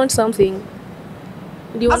about? Do you want something?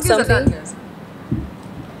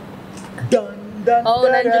 Oh,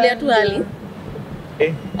 Nanjulia tu ali.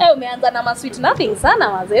 Umeanza na sweet nothing sana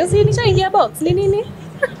wazee. Si nishaingia box. Ni nini?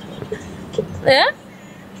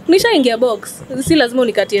 Nishaingia box. Si lazima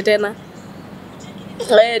unikatie tena.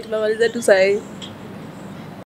 Tumemaliza tu sahi.